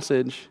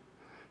passage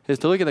is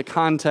to look at the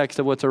context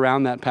of what's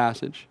around that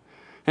passage.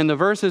 And the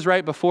verses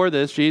right before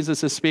this,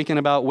 Jesus is speaking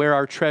about where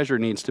our treasure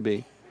needs to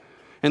be.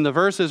 In the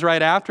verses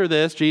right after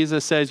this,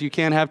 Jesus says you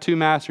can't have two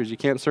masters. You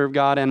can't serve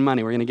God and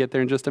money. We're going to get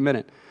there in just a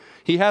minute.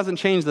 He hasn't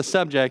changed the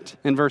subject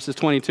in verses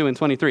 22 and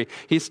 23.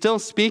 He's still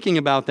speaking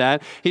about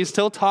that. He's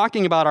still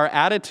talking about our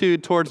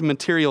attitude towards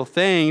material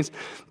things,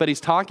 but he's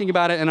talking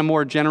about it in a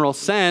more general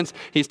sense.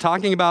 He's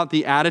talking about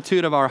the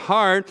attitude of our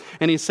heart,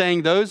 and he's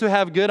saying those who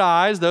have good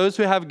eyes, those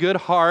who have good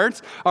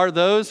hearts, are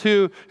those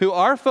who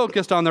are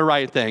focused on the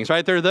right things,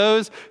 right? They're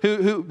those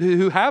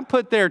who have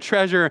put their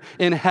treasure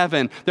in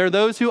heaven. They're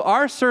those who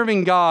are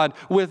serving God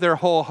with their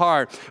whole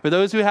heart. For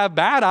those who have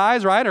bad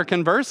eyes, right, or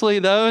conversely,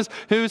 those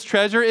whose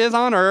treasure is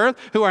on earth,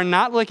 who are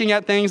not looking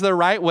at things the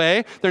right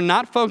way. They're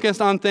not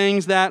focused on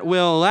things that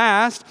will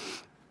last.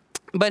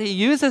 But he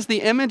uses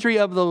the imagery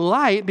of the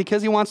light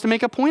because he wants to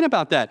make a point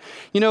about that.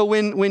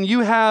 When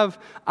you have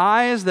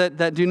eyes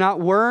that do not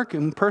work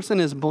and a person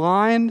is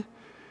blind,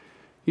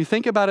 you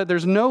think about it,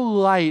 there's no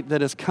light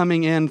that is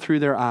coming in through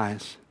their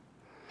eyes.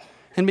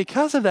 And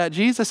because of that,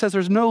 Jesus says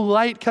there's no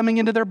light coming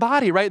into their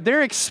body, right?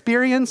 Their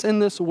experience in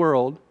this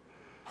world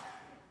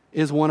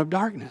is one of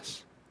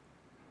darkness.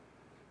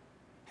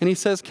 And he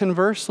says,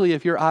 conversely,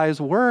 if your eyes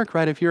work,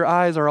 right, if your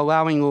eyes are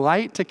allowing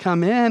light to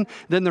come in,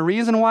 then the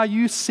reason why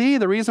you see,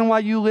 the reason why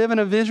you live in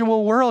a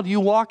visual world, you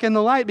walk in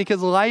the light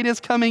because light is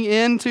coming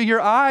into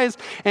your eyes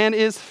and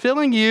is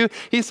filling you.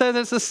 He says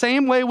it's the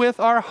same way with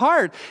our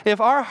heart.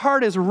 If our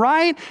heart is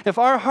right, if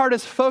our heart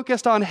is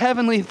focused on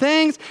heavenly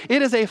things,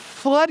 it is a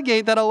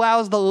floodgate that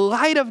allows the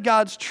light of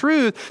God's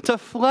truth to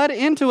flood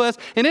into us,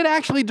 and it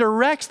actually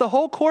directs the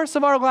whole course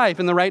of our life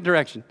in the right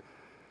direction.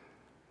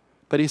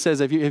 But he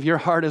says, if your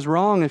heart is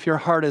wrong, if your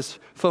heart is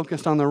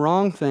focused on the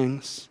wrong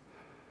things,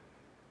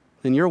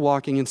 then you're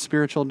walking in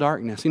spiritual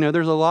darkness. You know,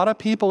 there's a lot of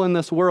people in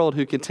this world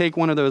who could take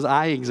one of those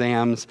eye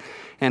exams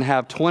and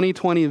have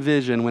 20/20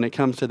 vision when it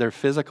comes to their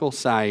physical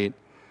sight.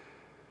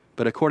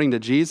 But according to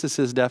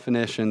Jesus'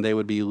 definition, they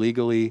would be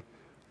legally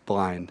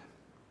blind.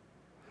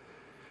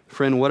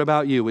 Friend, what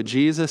about you? Would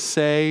Jesus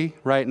say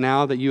right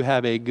now that you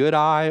have a good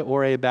eye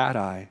or a bad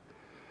eye?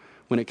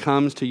 When it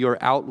comes to your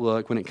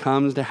outlook, when it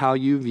comes to how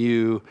you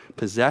view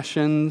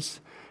possessions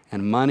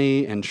and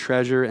money and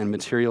treasure and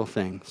material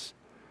things.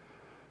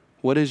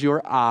 What is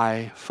your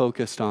eye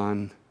focused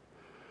on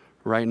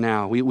right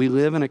now? We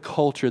live in a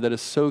culture that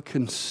is so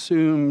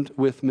consumed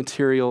with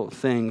material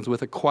things,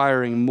 with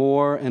acquiring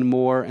more and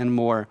more and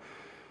more.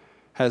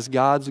 Has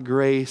God's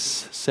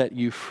grace set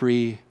you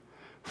free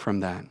from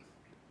that?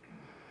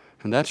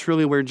 And that's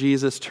really where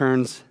Jesus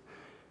turns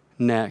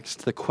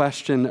next, the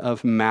question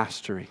of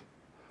mastery.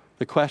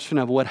 The question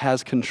of what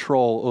has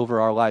control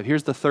over our life.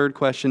 Here's the third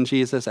question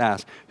Jesus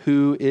asked.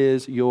 Who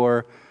is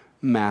your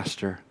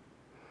master?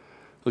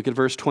 Look at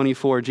verse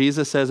 24.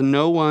 Jesus says,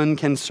 no one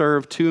can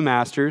serve two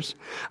masters.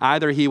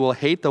 Either he will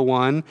hate the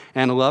one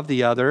and love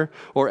the other,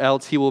 or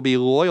else he will be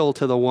loyal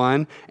to the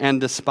one and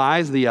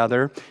despise the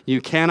other. You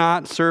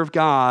cannot serve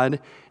God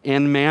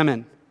and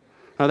mammon.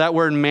 Now, that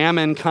word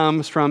mammon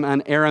comes from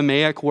an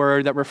Aramaic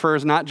word that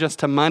refers not just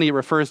to money, it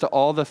refers to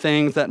all the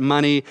things that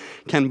money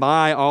can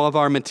buy, all of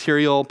our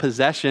material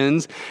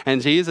possessions.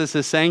 And Jesus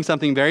is saying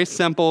something very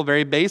simple,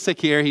 very basic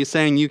here. He's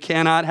saying you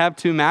cannot have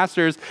two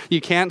masters.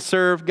 You can't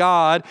serve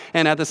God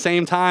and at the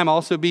same time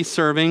also be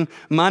serving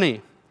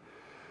money.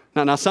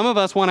 Now some of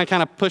us want to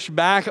kind of push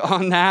back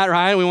on that,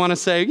 right? We want to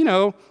say,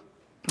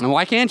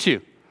 why can't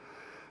you?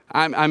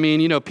 I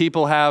mean,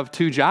 people have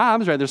two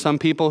jobs, right? There's some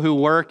people who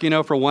work,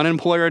 for one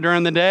employer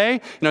during the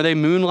day. They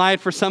moonlight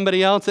for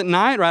somebody else at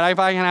night, right? If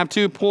I can have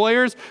two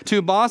employers,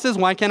 two bosses,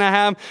 why can't I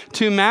have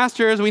two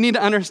masters? We need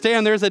to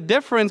understand there's a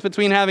difference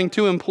between having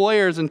two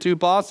employers and two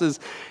bosses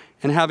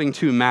and having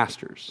two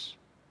masters.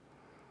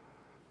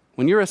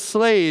 When you're a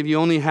slave, you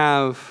only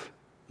have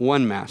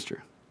one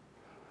master.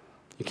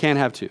 You can't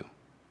have two.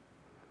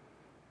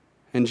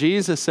 And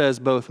Jesus says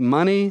both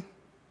money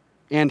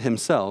and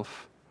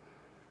himself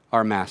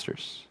are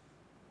masters.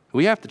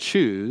 We have to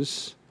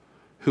choose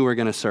who we're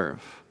going to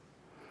serve.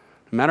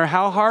 No matter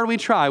how hard we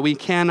try, we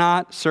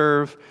cannot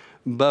serve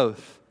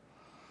both.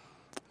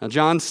 Now,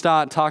 John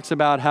Stott talks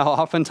about how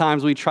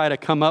oftentimes we try to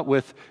come up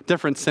with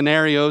different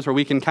scenarios where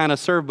we can kind of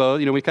serve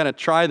both. We kind of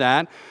try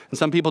that. And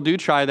some people do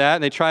try that.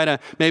 They try to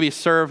maybe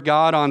serve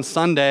God on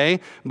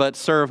Sunday, but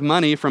serve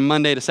money from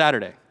Monday to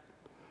Saturday. And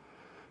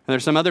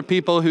there's some other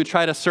people who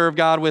try to serve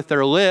God with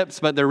their lips,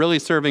 but they're really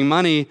serving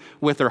money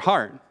with their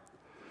heart.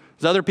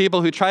 There's other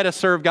people who try to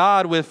serve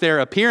God with their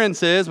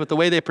appearances, with the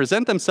way they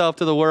present themselves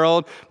to the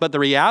world, but the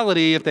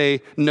reality, if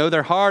they know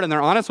their heart and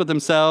they're honest with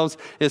themselves,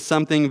 is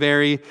something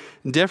very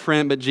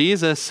different. But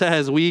Jesus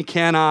says we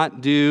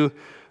cannot do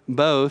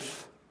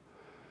both.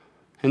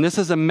 And this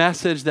is a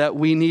message that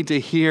we need to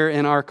hear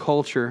in our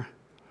culture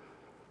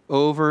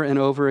over and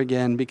over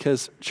again,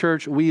 because,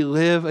 church, we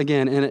live,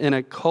 again, in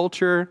a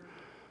culture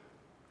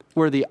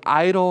where the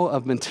idol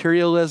of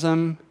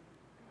materialism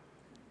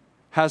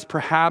has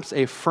perhaps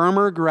a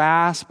firmer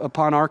grasp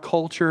upon our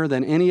culture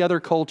than any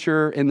other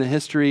culture in the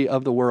history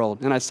of the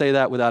world. And I say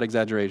that without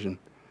exaggeration.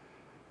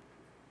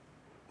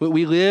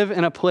 We live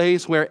in a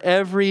place where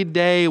every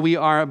day we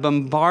are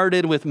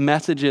bombarded with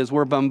messages.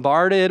 We're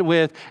bombarded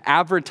with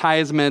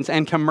advertisements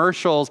and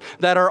commercials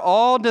that are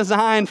all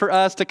designed for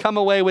us to come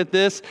away with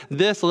this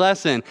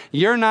lesson.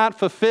 You're not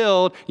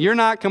fulfilled, you're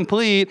not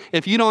complete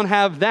if you don't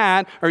have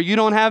that or you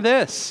don't have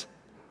this.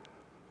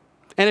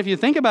 And if you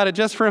think about it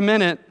just for a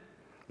minute,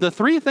 the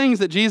three things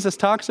that Jesus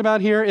talks about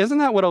here, isn't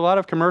that what a lot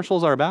of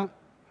commercials are about?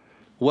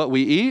 What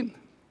we eat,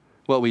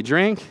 what we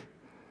drink,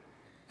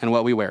 and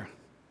what we wear.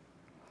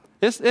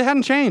 It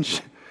hadn't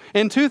changed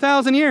in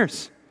 2,000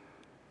 years.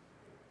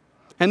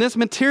 And this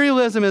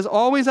materialism is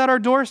always at our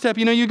doorstep.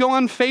 You go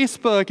on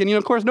Facebook, and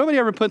of course, nobody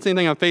ever puts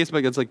anything on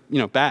Facebook that's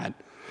bad.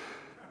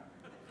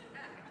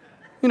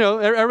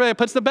 Everybody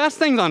puts the best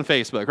things on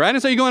Facebook, right?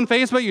 And so you go on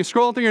Facebook, you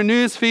scroll through your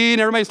news feed,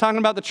 and everybody's talking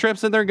about the trips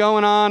that they're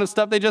going on and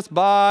stuff they just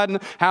bought and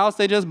the house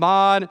they just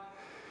bought.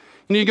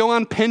 And you go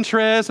on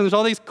Pinterest, and there's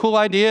all these cool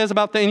ideas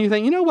about things, and you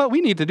think, you know what, we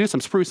need to do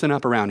some sprucing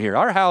up around here.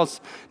 Our house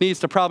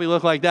needs to probably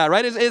look like that,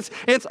 right?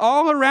 It's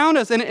all around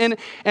us, and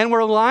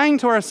we're lying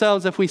to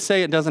ourselves if we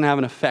say it doesn't have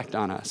an effect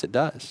on us. It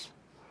does.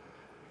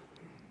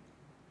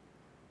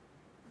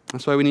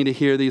 That's why we need to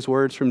hear these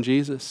words from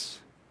Jesus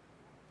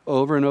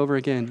over and over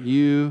again.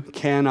 You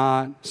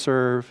cannot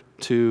serve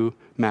two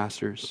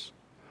masters.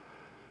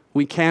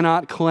 We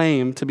cannot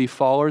claim to be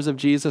followers of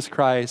Jesus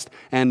Christ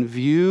and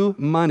view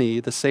money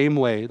the same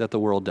way that the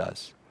world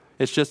does.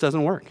 It just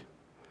doesn't work.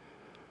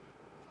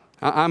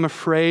 I'm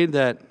afraid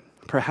that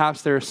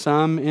perhaps there are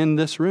some in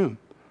this room,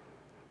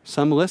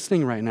 some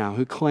listening right now,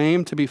 who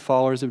claim to be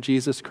followers of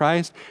Jesus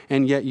Christ,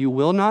 and yet you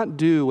will not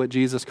do what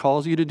Jesus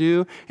calls you to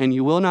do, and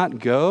you will not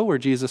go where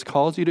Jesus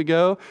calls you to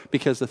go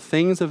because the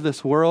things of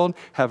this world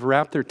have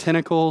wrapped their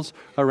tentacles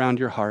around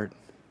your heart.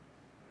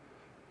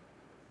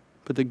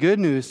 But the good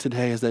news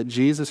today is that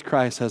Jesus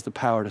Christ has the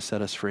power to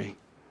set us free.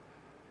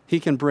 He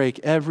can break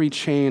every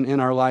chain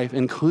in our life,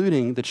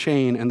 including the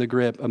chain and the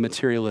grip of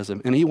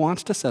materialism. And he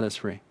wants to set us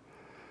free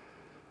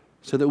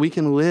so that we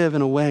can live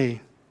in a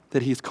way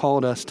that he's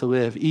called us to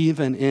live,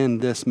 even in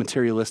this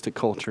materialistic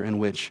culture in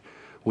which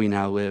we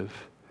now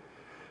live.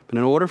 But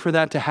in order for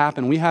that to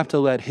happen, we have to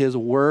let his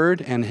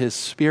word and his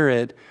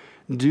spirit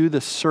do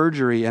the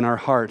surgery in our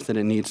hearts that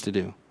it needs to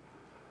do.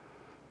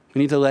 We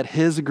need to let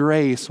his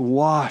grace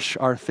wash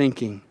our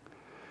thinking,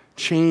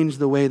 change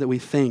the way that we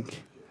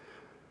think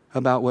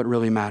about what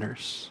really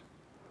matters.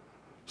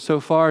 So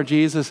far,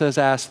 Jesus has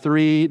asked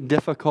 3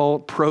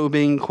 difficult,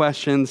 probing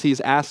questions. He's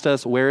asked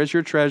us, where is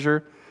your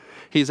treasure?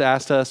 He's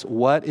asked us,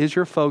 what is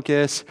your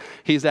focus?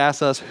 He's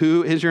asked us,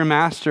 who is your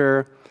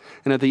master?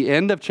 And at the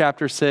end of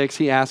chapter 6,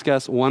 he asks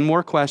us one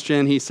more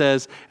question. He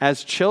says,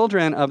 as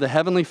children of the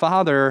Heavenly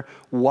Father,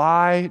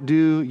 why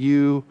do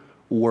you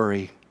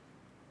worry?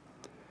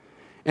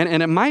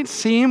 And it might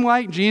seem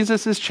like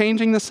Jesus is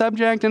changing the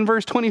subject in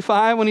verse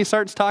 25 when he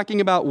starts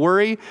talking about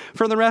worry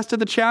for the rest of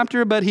the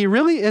chapter, but he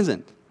really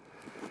isn't.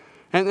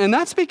 And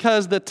that's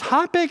because the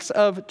topics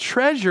of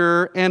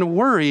treasure and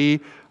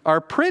worry are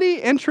pretty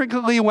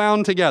intricately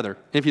wound together,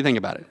 if you think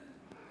about it.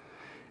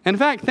 In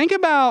fact, think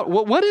about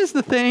what is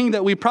the thing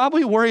that we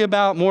probably worry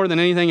about more than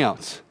anything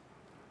else?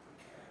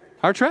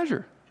 Our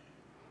treasure.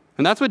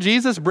 And that's what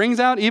Jesus brings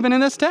out even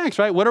in this text,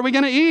 right? What are we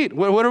going to eat?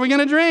 What are we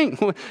going to drink?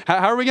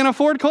 How are we going to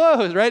afford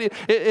clothes, right?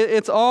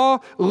 It's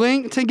all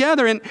linked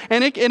together. And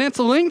it's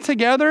linked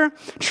together,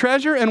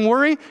 treasure and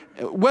worry,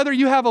 whether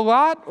you have a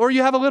lot or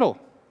you have a little.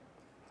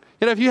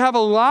 You know, if you have a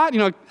lot,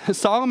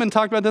 Solomon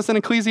talked about this in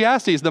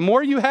Ecclesiastes. The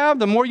more you have,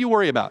 the more you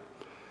worry about.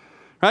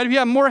 Right? If you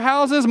have more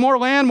houses, more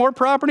land, more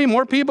property,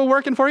 more people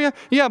working for you,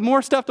 you have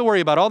more stuff to worry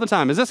about all the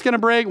time. Is this going to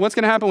break? What's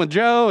going to happen with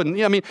Joe?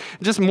 And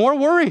just more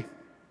worry.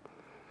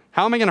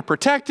 How am I going to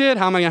protect it?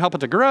 How am I going to help it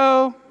to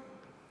grow?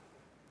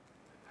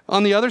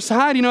 On the other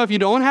side, if you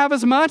don't have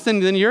as much,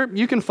 then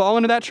you can fall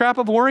into that trap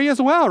of worry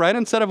as well, right?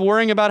 Instead of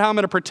worrying about how I'm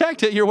going to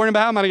protect it, you're worrying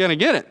about how am I going to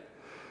get it?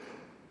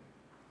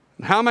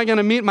 How am I going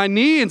to meet my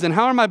needs? And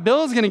how are my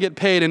bills going to get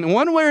paid? And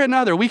one way or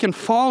another, we can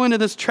fall into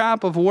this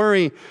trap of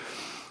worry.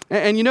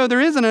 And there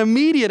is an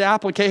immediate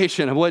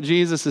application of what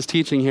Jesus is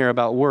teaching here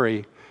about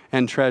worry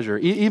and treasure,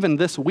 even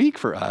this week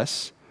for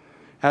us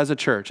as a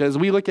church. As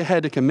we look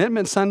ahead to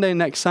Commitment Sunday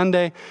next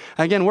Sunday,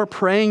 again, we're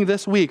praying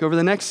this week over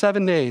the next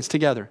 7 days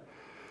together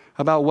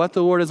about what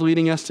the Lord is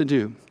leading us to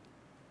do,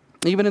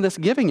 even in this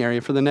giving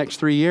area for the next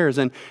 3 years.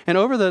 And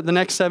over the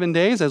next 7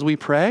 days, as we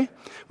pray,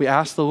 we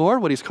ask the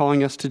Lord what he's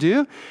calling us to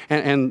do,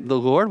 and the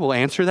Lord will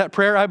answer that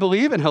prayer, I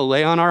believe, and he'll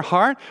lay on our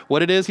heart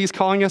what it is he's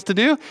calling us to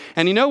do.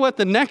 And you know what?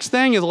 The next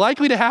thing is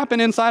likely to happen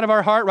inside of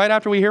our heart right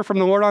after we hear from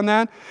the Lord on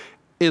that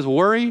is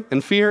worry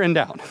and fear and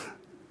doubt.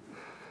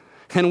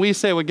 And we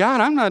say, well, God,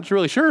 I'm not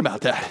really sure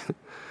about that.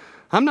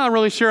 I'm not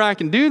really sure I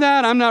can do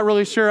that. I'm not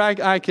really sure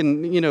I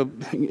can,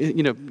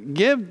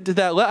 give to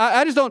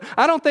that.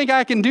 I don't think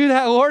I can do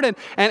that, Lord.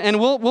 And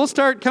we'll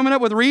start coming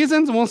up with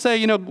reasons, and we'll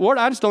say, Lord,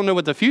 I just don't know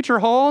what the future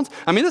holds.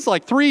 This is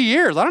like 3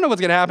 years. I don't know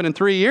what's going to happen in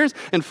 3 years.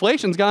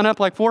 Inflation's gone up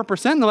like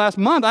 4% in the last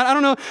month. I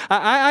don't know.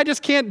 I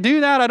just can't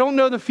do that. I don't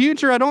know the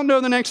future. I don't know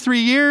the next 3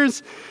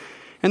 years.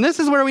 And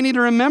this is where we need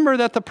to remember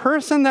that the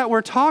person that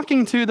we're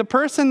talking to, the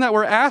person that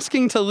we're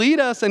asking to lead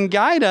us and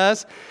guide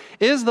us,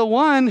 is the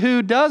one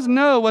who does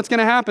know what's going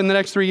to happen the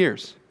next 3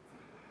 years.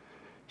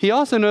 He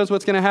also knows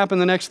what's going to happen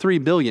the next 3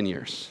 billion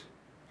years.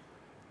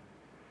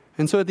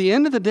 And so at the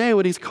end of the day,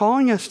 what he's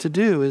calling us to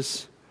do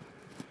is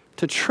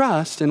to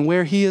trust in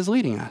where he is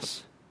leading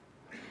us.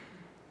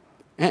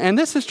 And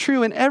this is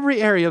true in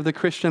every area of the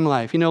Christian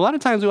life. A lot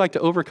of times we like to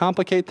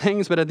overcomplicate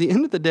things, but at the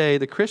end of the day,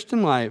 the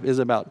Christian life is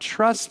about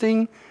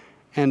trusting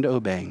and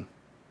obeying.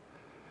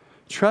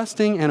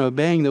 Trusting and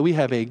obeying that we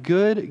have a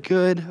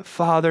good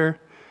Father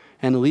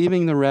and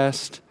leaving the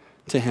rest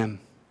to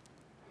him.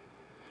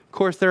 Of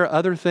course, there are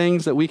other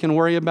things that we can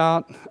worry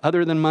about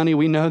other than money.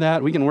 We know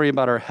that. We can worry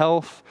about our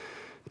health.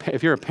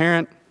 If you're a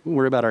parent, we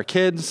worry about our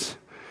kids,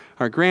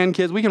 our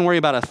grandkids. We can worry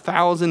about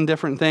 1,000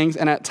 different things.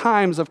 And at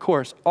times, of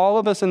course, all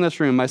of us in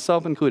this room,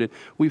 myself included,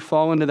 we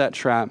fall into that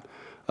trap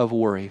of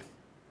worry.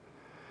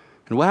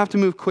 And we'll have to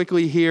move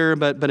quickly here,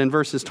 but in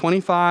verses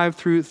 25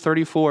 through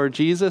 34,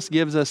 Jesus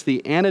gives us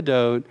the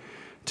antidote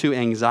to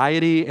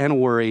anxiety and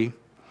worry.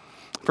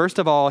 First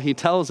of all, he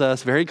tells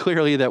us very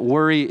clearly that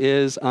worry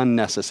is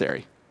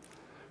unnecessary.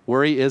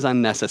 Worry is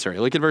unnecessary.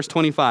 Look at verse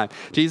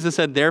 25. Jesus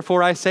said,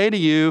 "Therefore I say to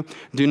you,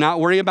 do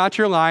not worry about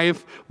your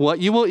life, what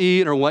you will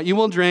eat or what you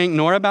will drink,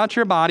 nor about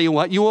your body,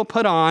 what you will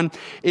put on.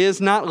 Is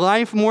not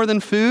life more than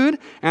food,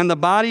 and the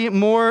body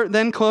more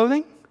than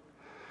clothing?"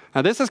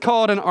 Now, this is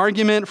called an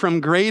argument from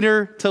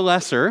greater to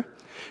lesser.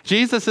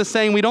 Jesus is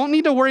saying we don't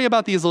need to worry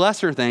about these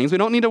lesser things. We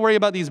don't need to worry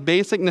about these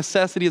basic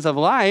necessities of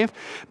life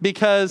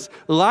because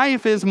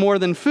life is more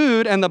than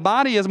food and the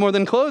body is more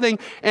than clothing.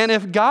 And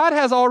if God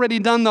has already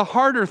done the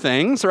harder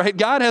things, right?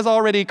 God has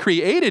already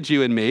created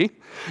you and me.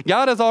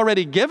 God has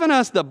already given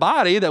us the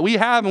body that we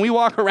have and we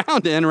walk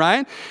around in,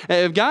 right?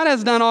 If God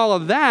has done all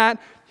of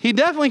that, he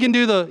definitely can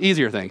do the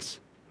easier things.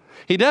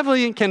 He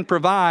definitely can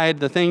provide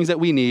the things that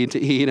we need to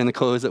eat and the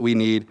clothes that we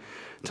need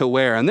to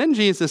wear. And then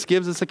Jesus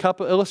gives us a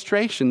couple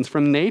illustrations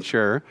from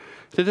nature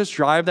to just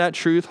drive that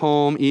truth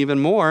home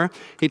even more.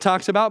 He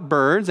talks about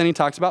birds and he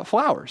talks about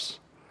flowers.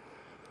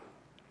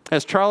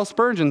 As Charles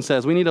Spurgeon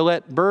says, we need to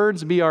let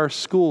birds be our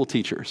school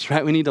teachers,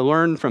 right? We need to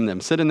learn from them,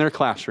 sit in their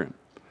classroom.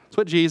 That's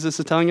what Jesus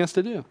is telling us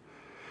to do.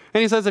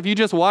 And he says, if you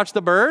just watch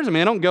the birds, I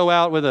mean, they don't go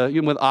out with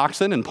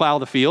oxen and plow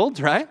the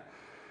fields, right?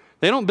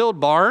 They don't build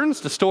barns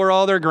to store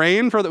all their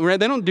grain they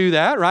don't do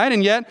that, right?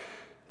 And yet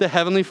the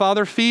Heavenly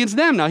Father feeds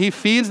them. Now, he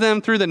feeds them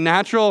through the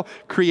natural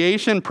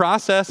creation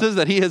processes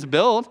that he has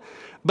built,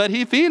 but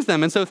he feeds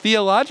them. And so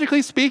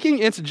theologically speaking,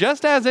 it's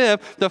just as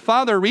if the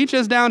Father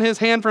reaches down his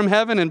hand from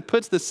heaven and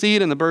puts the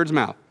seed in the bird's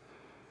mouth.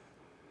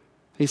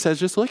 He says,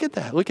 just look at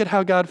that. Look at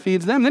how God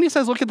feeds them. Then he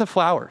says, look at the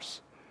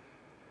flowers.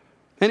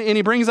 And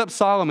he brings up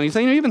Solomon. He's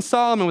saying, even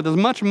Solomon, with as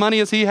much money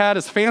as he had,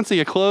 as fancy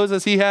a clothes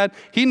as he had,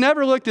 he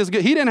never looked as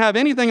good. He didn't have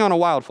anything on a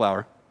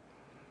wildflower.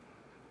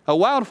 A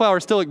wildflower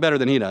still looked better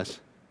than he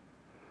does.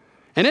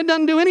 And it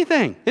doesn't do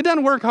anything. It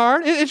doesn't work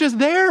hard. It's just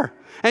there.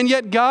 And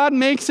yet God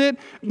makes it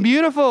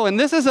beautiful. And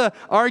this is an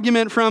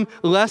argument from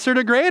lesser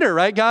to greater,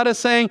 right? God is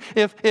saying,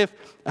 if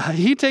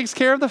he takes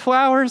care of the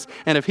flowers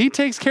and if he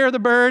takes care of the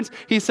birds,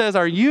 he says,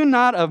 are you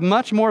not of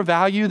much more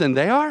value than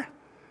they are?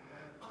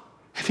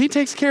 If he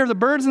takes care of the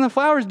birds and the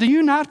flowers, do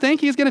you not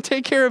think he's going to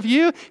take care of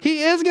you?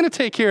 He is going to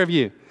take care of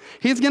you.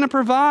 He's going to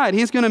provide.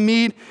 He's going to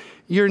meet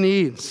your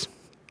needs.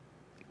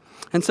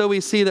 And so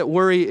we see that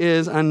worry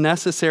is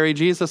unnecessary.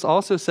 Jesus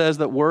also says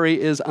that worry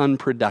is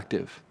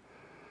unproductive.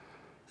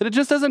 That it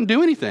just doesn't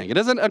do anything. It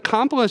doesn't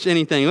accomplish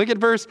anything. Look at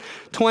verse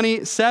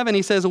 27.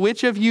 He says,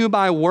 which of you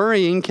by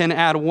worrying can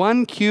add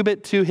 1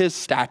 cubit to his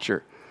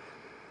stature?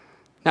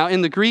 Now,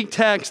 in the Greek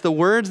text, the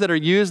words that are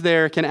used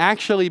there can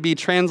actually be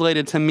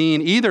translated to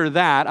mean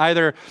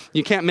either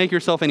you can't make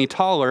yourself any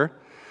taller.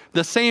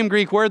 The same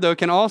Greek word, though,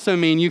 can also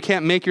mean you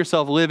can't make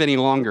yourself live any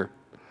longer.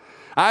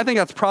 I think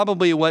that's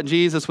probably what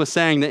Jesus was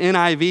saying. The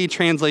NIV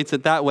translates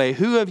it that way.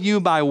 Who of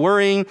you by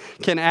worrying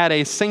can add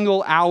a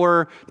single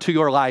hour to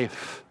your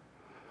life?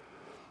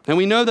 And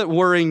we know that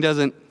worrying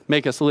doesn't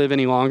make us live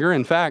any longer.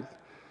 In fact,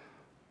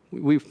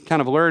 we've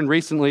kind of learned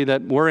recently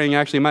that worrying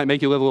actually might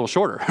make you live a little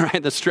shorter,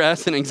 right? The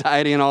stress and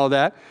anxiety and all of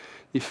that,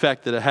 the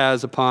effect that it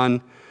has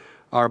upon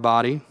our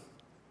body.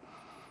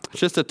 It's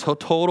just a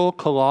total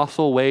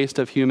colossal waste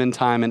of human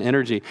time and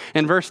energy.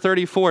 In verse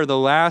 34, the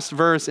last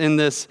verse in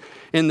this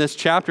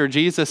chapter,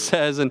 Jesus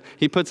says, and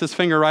he puts his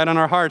finger right on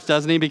our hearts,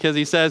 doesn't he? Because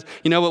he says,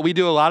 you know what we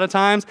do a lot of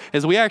times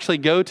is we actually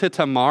go to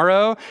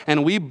tomorrow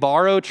and we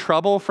borrow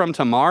trouble from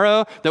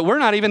tomorrow that we're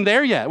not even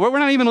there yet. We're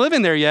not even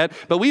living there yet,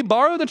 but we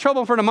borrow the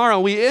trouble for tomorrow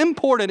and we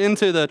import it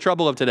into the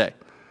trouble of today.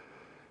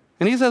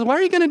 And he says, why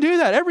are you going to do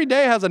that? Every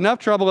day has enough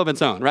trouble of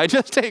its own, right?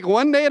 Just take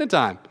one day at a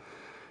time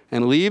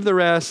and leave the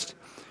rest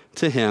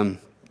to him.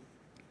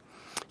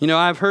 You know,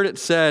 I've heard it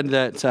said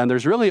that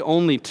there's really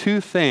only 2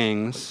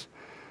 things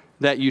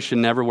that you should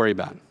never worry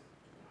about.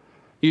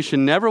 You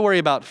should never worry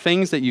about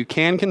things that you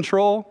can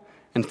control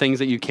and things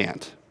that you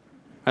can't.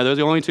 Right, those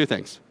are the only 2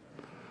 things.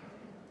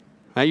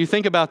 Right, you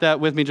think about that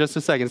with me just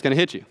a second. It's going to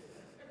hit you.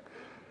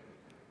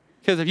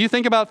 Because if you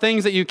think about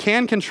things that you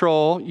can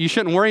control, you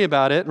shouldn't worry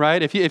about it,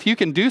 right? If you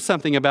can do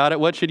something about it,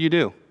 what should you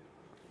do?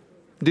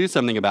 Do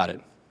something about it.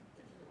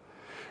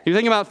 If you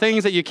think about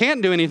things that you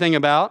can't do anything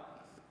about,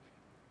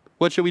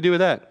 what should we do with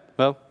that?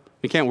 Well,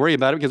 we can't worry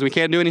about it because we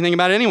can't do anything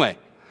about it anyway.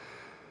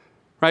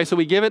 Right? So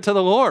we give it to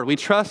the Lord. We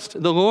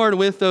trust the Lord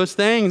with those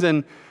things.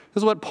 And this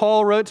is what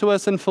Paul wrote to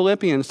us in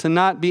Philippians, to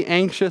not be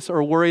anxious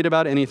or worried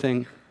about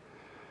anything,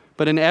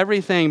 but in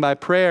everything by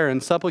prayer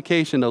and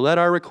supplication to let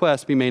our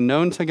requests be made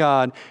known to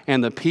God,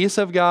 and the peace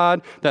of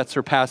God that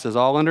surpasses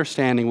all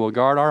understanding will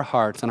guard our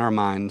hearts and our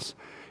minds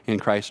in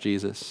Christ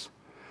Jesus.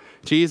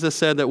 Jesus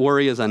said that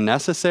worry is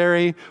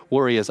unnecessary,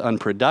 worry is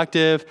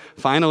unproductive.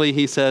 Finally,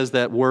 he says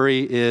that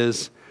worry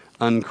is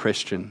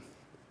unchristian.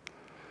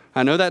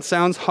 I know that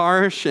sounds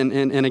harsh, and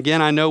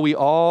again, I know we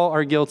all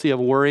are guilty of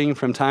worrying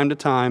from time to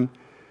time,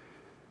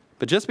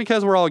 but just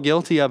because we're all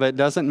guilty of it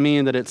doesn't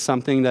mean that it's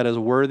something that is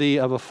worthy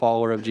of a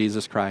follower of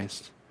Jesus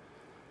Christ.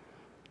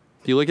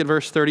 If you look at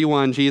verse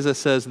 31, Jesus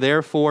says,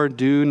 therefore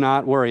do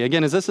not worry.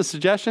 Again, is this a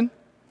suggestion?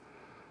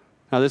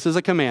 Now this is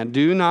a command.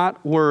 Do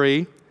not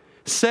worry,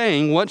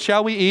 saying, what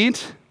shall we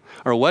eat?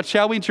 Or what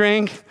shall we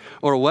drink?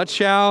 Or what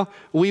shall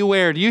we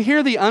wear? Do you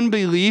hear the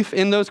unbelief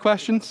in those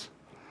questions?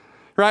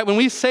 Right? When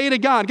we say to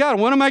God, God,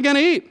 what am I going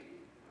to eat?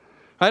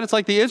 Right? It's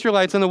like the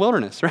Israelites in the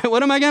wilderness, right?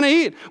 What am I going to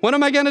eat? What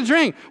am I going to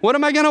drink? What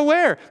am I going to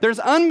wear? There's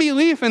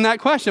unbelief in that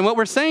question. What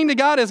we're saying to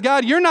God is,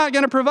 God, you're not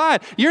going to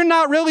provide. You're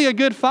not really a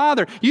good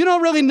father. You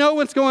don't really know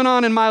what's going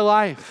on in my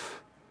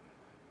life.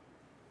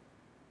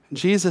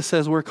 Jesus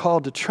says we're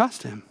called to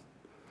trust him.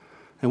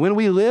 And when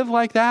we live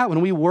like that,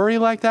 when we worry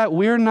like that,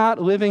 we're not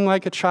living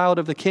like a child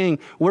of the King.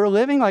 We're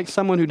living like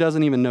someone who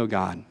doesn't even know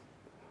God.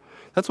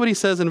 That's what he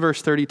says in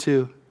verse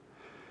 32.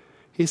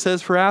 He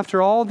says, for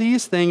after all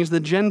these things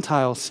the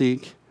Gentiles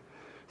seek,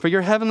 for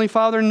your heavenly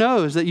Father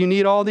knows that you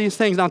need all these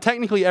things. Now,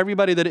 technically,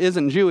 everybody that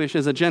isn't Jewish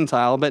is a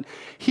Gentile, but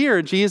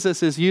here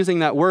Jesus is using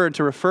that word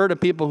to refer to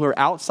people who are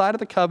outside of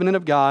the covenant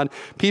of God,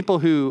 people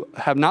who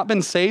have not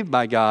been saved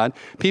by God,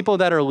 people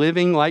that are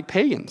living like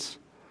pagans.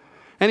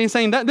 And he's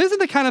saying that these are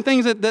the kind of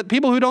things that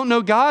people who don't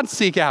know God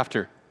seek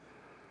after.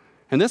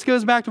 And this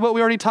goes back to what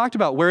we already talked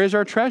about. Where is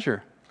our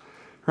treasure?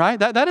 Right?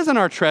 That isn't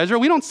our treasure.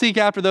 We don't seek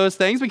after those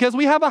things because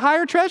we have a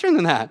higher treasure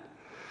than that.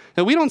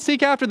 And we don't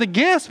seek after the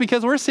gifts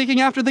because we're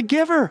seeking after the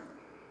giver.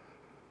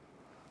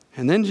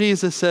 And then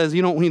Jesus says,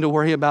 you don't need to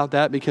worry about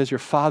that because your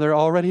Father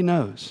already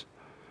knows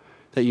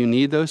that you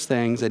need those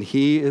things and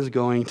he is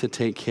going to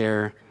take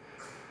care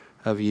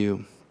of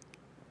you.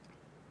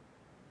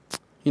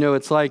 You know,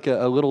 it's like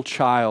a little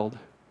child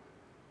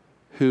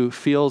who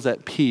feels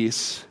at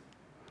peace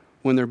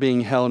when they're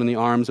being held in the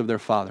arms of their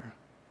father.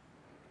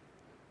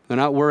 They're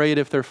not worried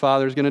if their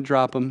father's going to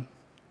drop them.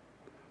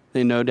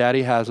 They know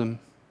daddy has them.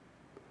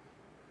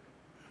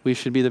 We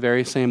should be the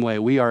very same way.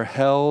 We are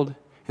held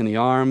in the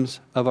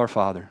arms of our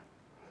Father.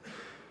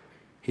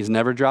 He's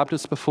never dropped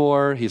us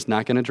before. He's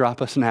not going to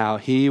drop us now.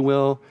 He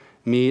will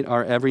meet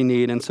our every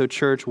need. And so,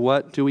 church,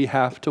 what do we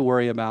have to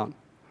worry about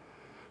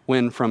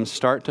when from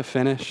start to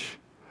finish,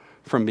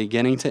 from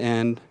beginning to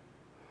end,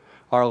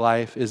 our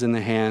life is in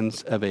the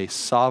hands of a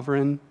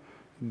sovereign,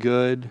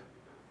 good,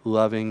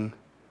 loving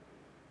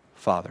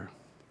Father?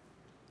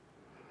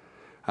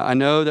 I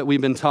know that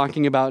we've been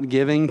talking about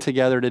giving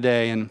together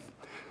today, and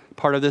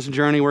part of this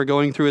journey we're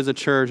going through as a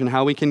church and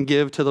how we can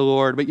give to the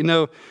Lord. But you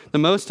know, the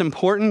most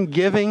important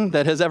giving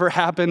that has ever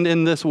happened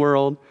in this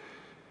world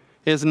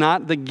is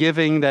not the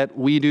giving that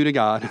we do to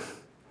God.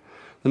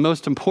 The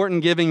most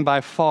important giving by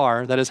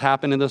far that has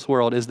happened in this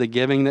world is the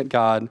giving that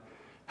God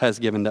has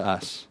given to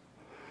us.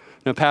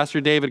 Now,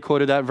 Pastor David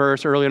quoted that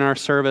verse early in our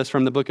service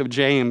from the book of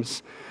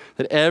James,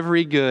 that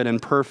every good and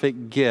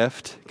perfect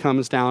gift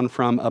comes down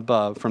from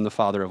above, from the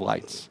Father of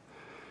lights.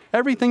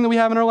 Everything that we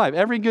have in our life,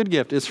 every good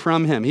gift is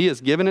from him. He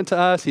has given it to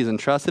us. He's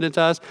entrusted it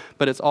to us,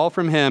 but it's all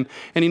from him.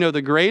 And you know,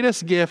 the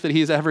greatest gift that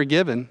he's ever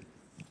given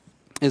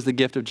is the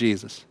gift of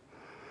Jesus.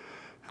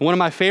 And one of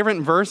my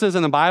favorite verses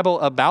in the Bible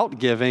about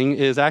giving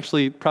is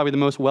actually probably the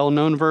most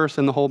well-known verse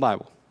in the whole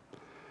Bible.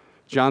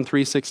 John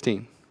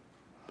 3:16.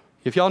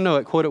 If y'all know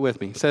it, quote it with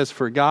me. It says,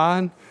 for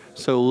God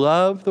so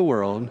loved the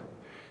world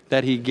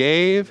that he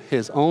gave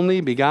his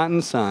only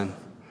begotten Son,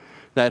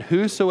 that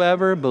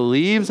whosoever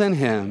believes in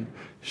him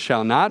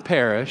shall not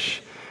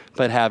perish,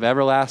 but have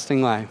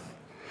everlasting life.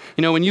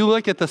 You know, when you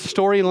look at the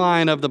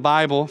storyline of the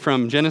Bible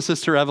from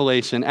Genesis to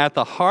Revelation, at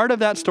the heart of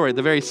that story, at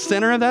the very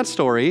center of that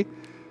story,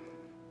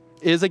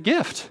 is a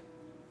gift.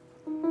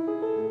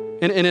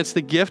 And it's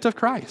the gift of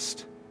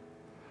Christ.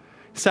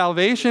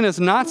 Salvation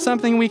is not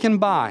something we can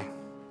buy.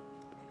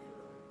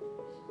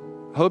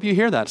 I hope you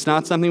hear that. It's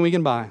not something we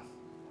can buy.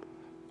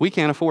 We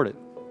can't afford it.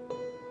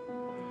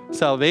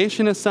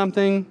 Salvation is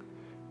something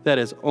that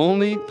is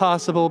only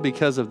possible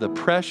because of the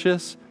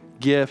precious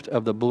gift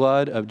of the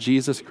blood of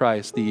Jesus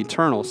Christ, the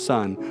eternal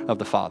Son of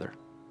the Father.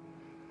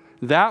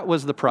 That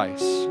was the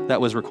price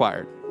that was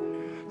required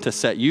to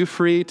set you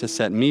free, to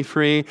set me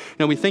free. You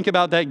know, we think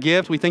about that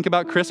gift, we think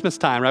about Christmas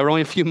time, right? We're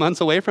only a few months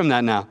away from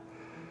that now.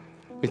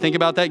 We think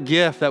about that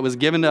gift that was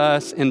given to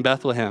us in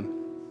Bethlehem.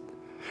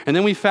 And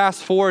then we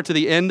fast forward to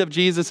the end of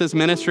Jesus'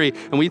 ministry,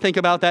 and we think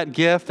about that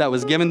gift that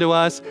was given to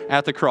us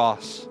at the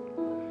cross,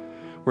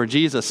 where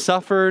Jesus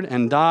suffered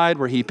and died,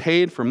 where he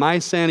paid for my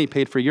sin, he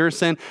paid for your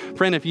sin.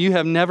 Friend, if you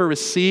have never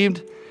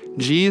received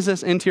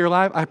Jesus into your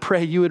life, I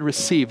pray you would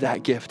receive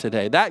that gift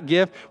today. That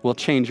gift will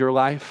change your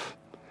life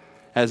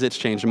as it's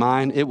changed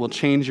mine. It will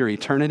change your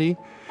eternity.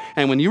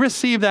 And when you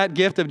receive that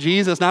gift of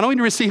Jesus, not only do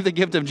you receive the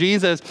gift of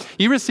Jesus,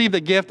 you receive the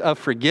gift of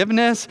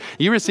forgiveness,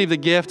 you receive the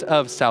gift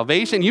of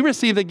salvation, you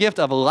receive the gift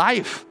of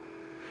life.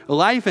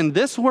 Life in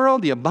this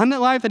world, the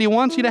abundant life that he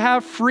wants you to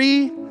have,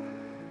 free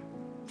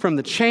from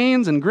the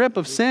chains and grip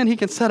of sin. He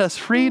can set us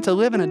free to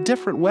live in a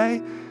different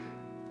way.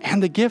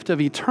 And the gift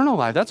of eternal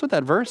life. That's what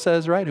that verse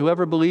says, right?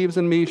 Whoever believes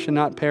in me should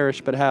not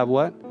perish, but have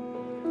what?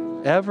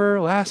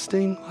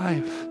 Everlasting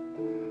life.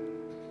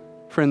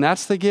 Friend,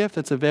 that's the gift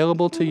that's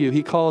available to you.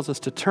 He calls us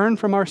to turn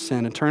from our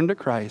sin and turn to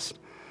Christ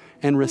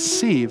and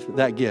receive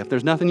that gift.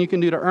 There's nothing you can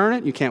do to earn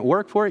it. You can't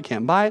work for it. You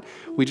can't buy it.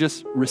 We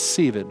just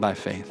receive it by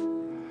faith.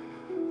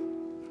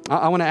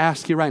 I want to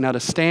ask you right now to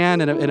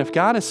stand, and if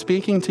God is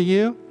speaking to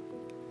you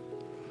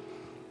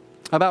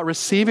about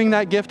receiving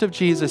that gift of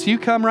Jesus, you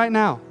come right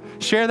now.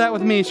 Share that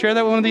with me. Share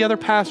that with one of the other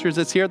pastors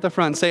that's here at the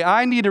front. Say,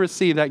 I need to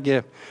receive that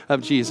gift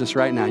of Jesus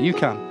right now. You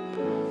come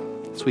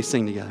as we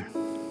sing together.